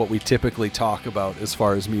outside of what we typically talk about as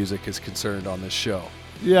far as music is concerned on this show.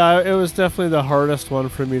 Yeah, it was definitely the hardest one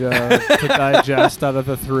for me to digest out of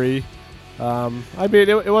the 3. I mean,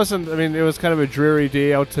 it wasn't. I mean, it was kind of a dreary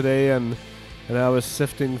day out today, and I was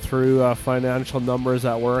sifting through financial numbers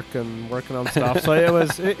at work and working on stuff. So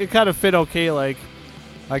it kind of fit okay. Like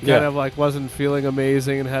I kind of like wasn't feeling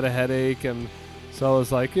amazing and had a headache, and so I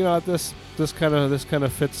was like, you know, this kind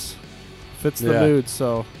of fits the mood.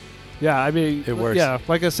 So yeah, I mean, it works. Yeah,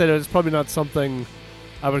 like I said, it's probably not something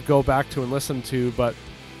I would go back to and listen to, but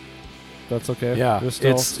that's okay. Yeah, There's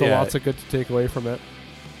it's- still yeah. lots of good to take away from it.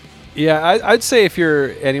 Yeah, I'd say if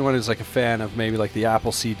you're anyone who's like a fan of maybe like the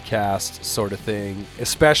Appleseed Cast sort of thing,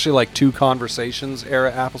 especially like Two Conversations era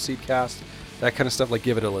Appleseed Cast, that kind of stuff, like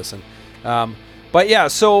give it a listen. But yeah,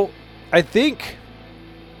 so I think,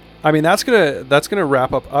 I mean, that's gonna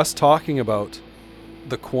wrap up us talking about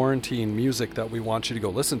the quarantine music that we want you to go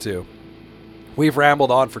listen to. We've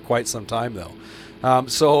rambled on for quite some time though,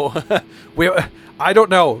 so I don't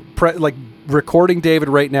know. Recording David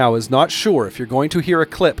right now is not sure if you're going to hear a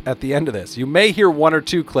clip at the end of this. You may hear one or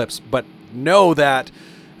two clips, but know that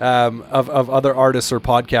of other artists or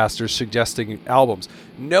podcasters suggesting albums.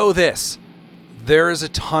 Know this: there is a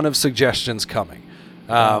ton of suggestions coming.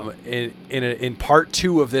 In part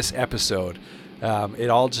 2 of this episode, I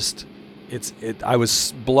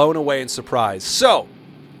was blown away and surprised. So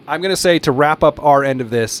I'm gonna say, to wrap up our end of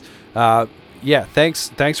this,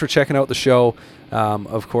 thanks for checking out the show.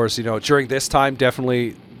 Of course, during this time,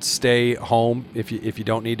 definitely stay home. If you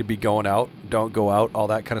don't need to be going out, don't go out, all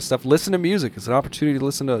that kind of stuff. Listen to music. It's an opportunity to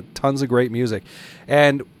listen to tons of great music.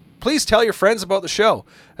 And please tell your friends about the show.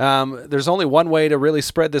 There's only one way to really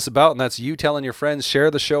spread this about, and that's you telling your friends.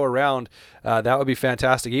 Share the show around. That would be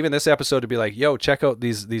fantastic. Even this episode to be like, yo, check out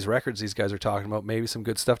these records these guys are talking about. Maybe some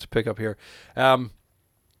good stuff to pick up here.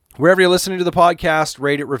 Wherever you're listening to the podcast,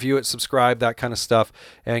 rate it, review it, subscribe, that kind of stuff.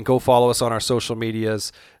 And go follow us on our social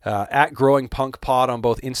medias, at Growing Punk Pod on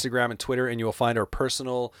both Instagram and Twitter. And you will find our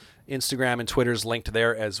personal Instagram and Twitters linked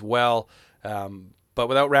there as well. But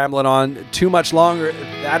without rambling on too much longer,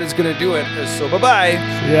 that is going to do it. So bye-bye.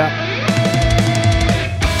 Yeah.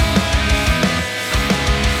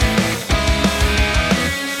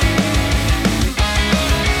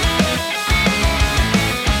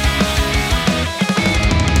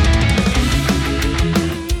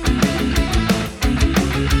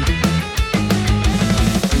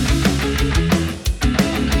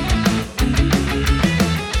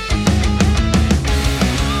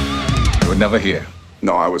 You were never here.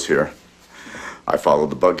 No, I was here. I followed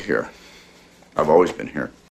the bug here. I've always been here.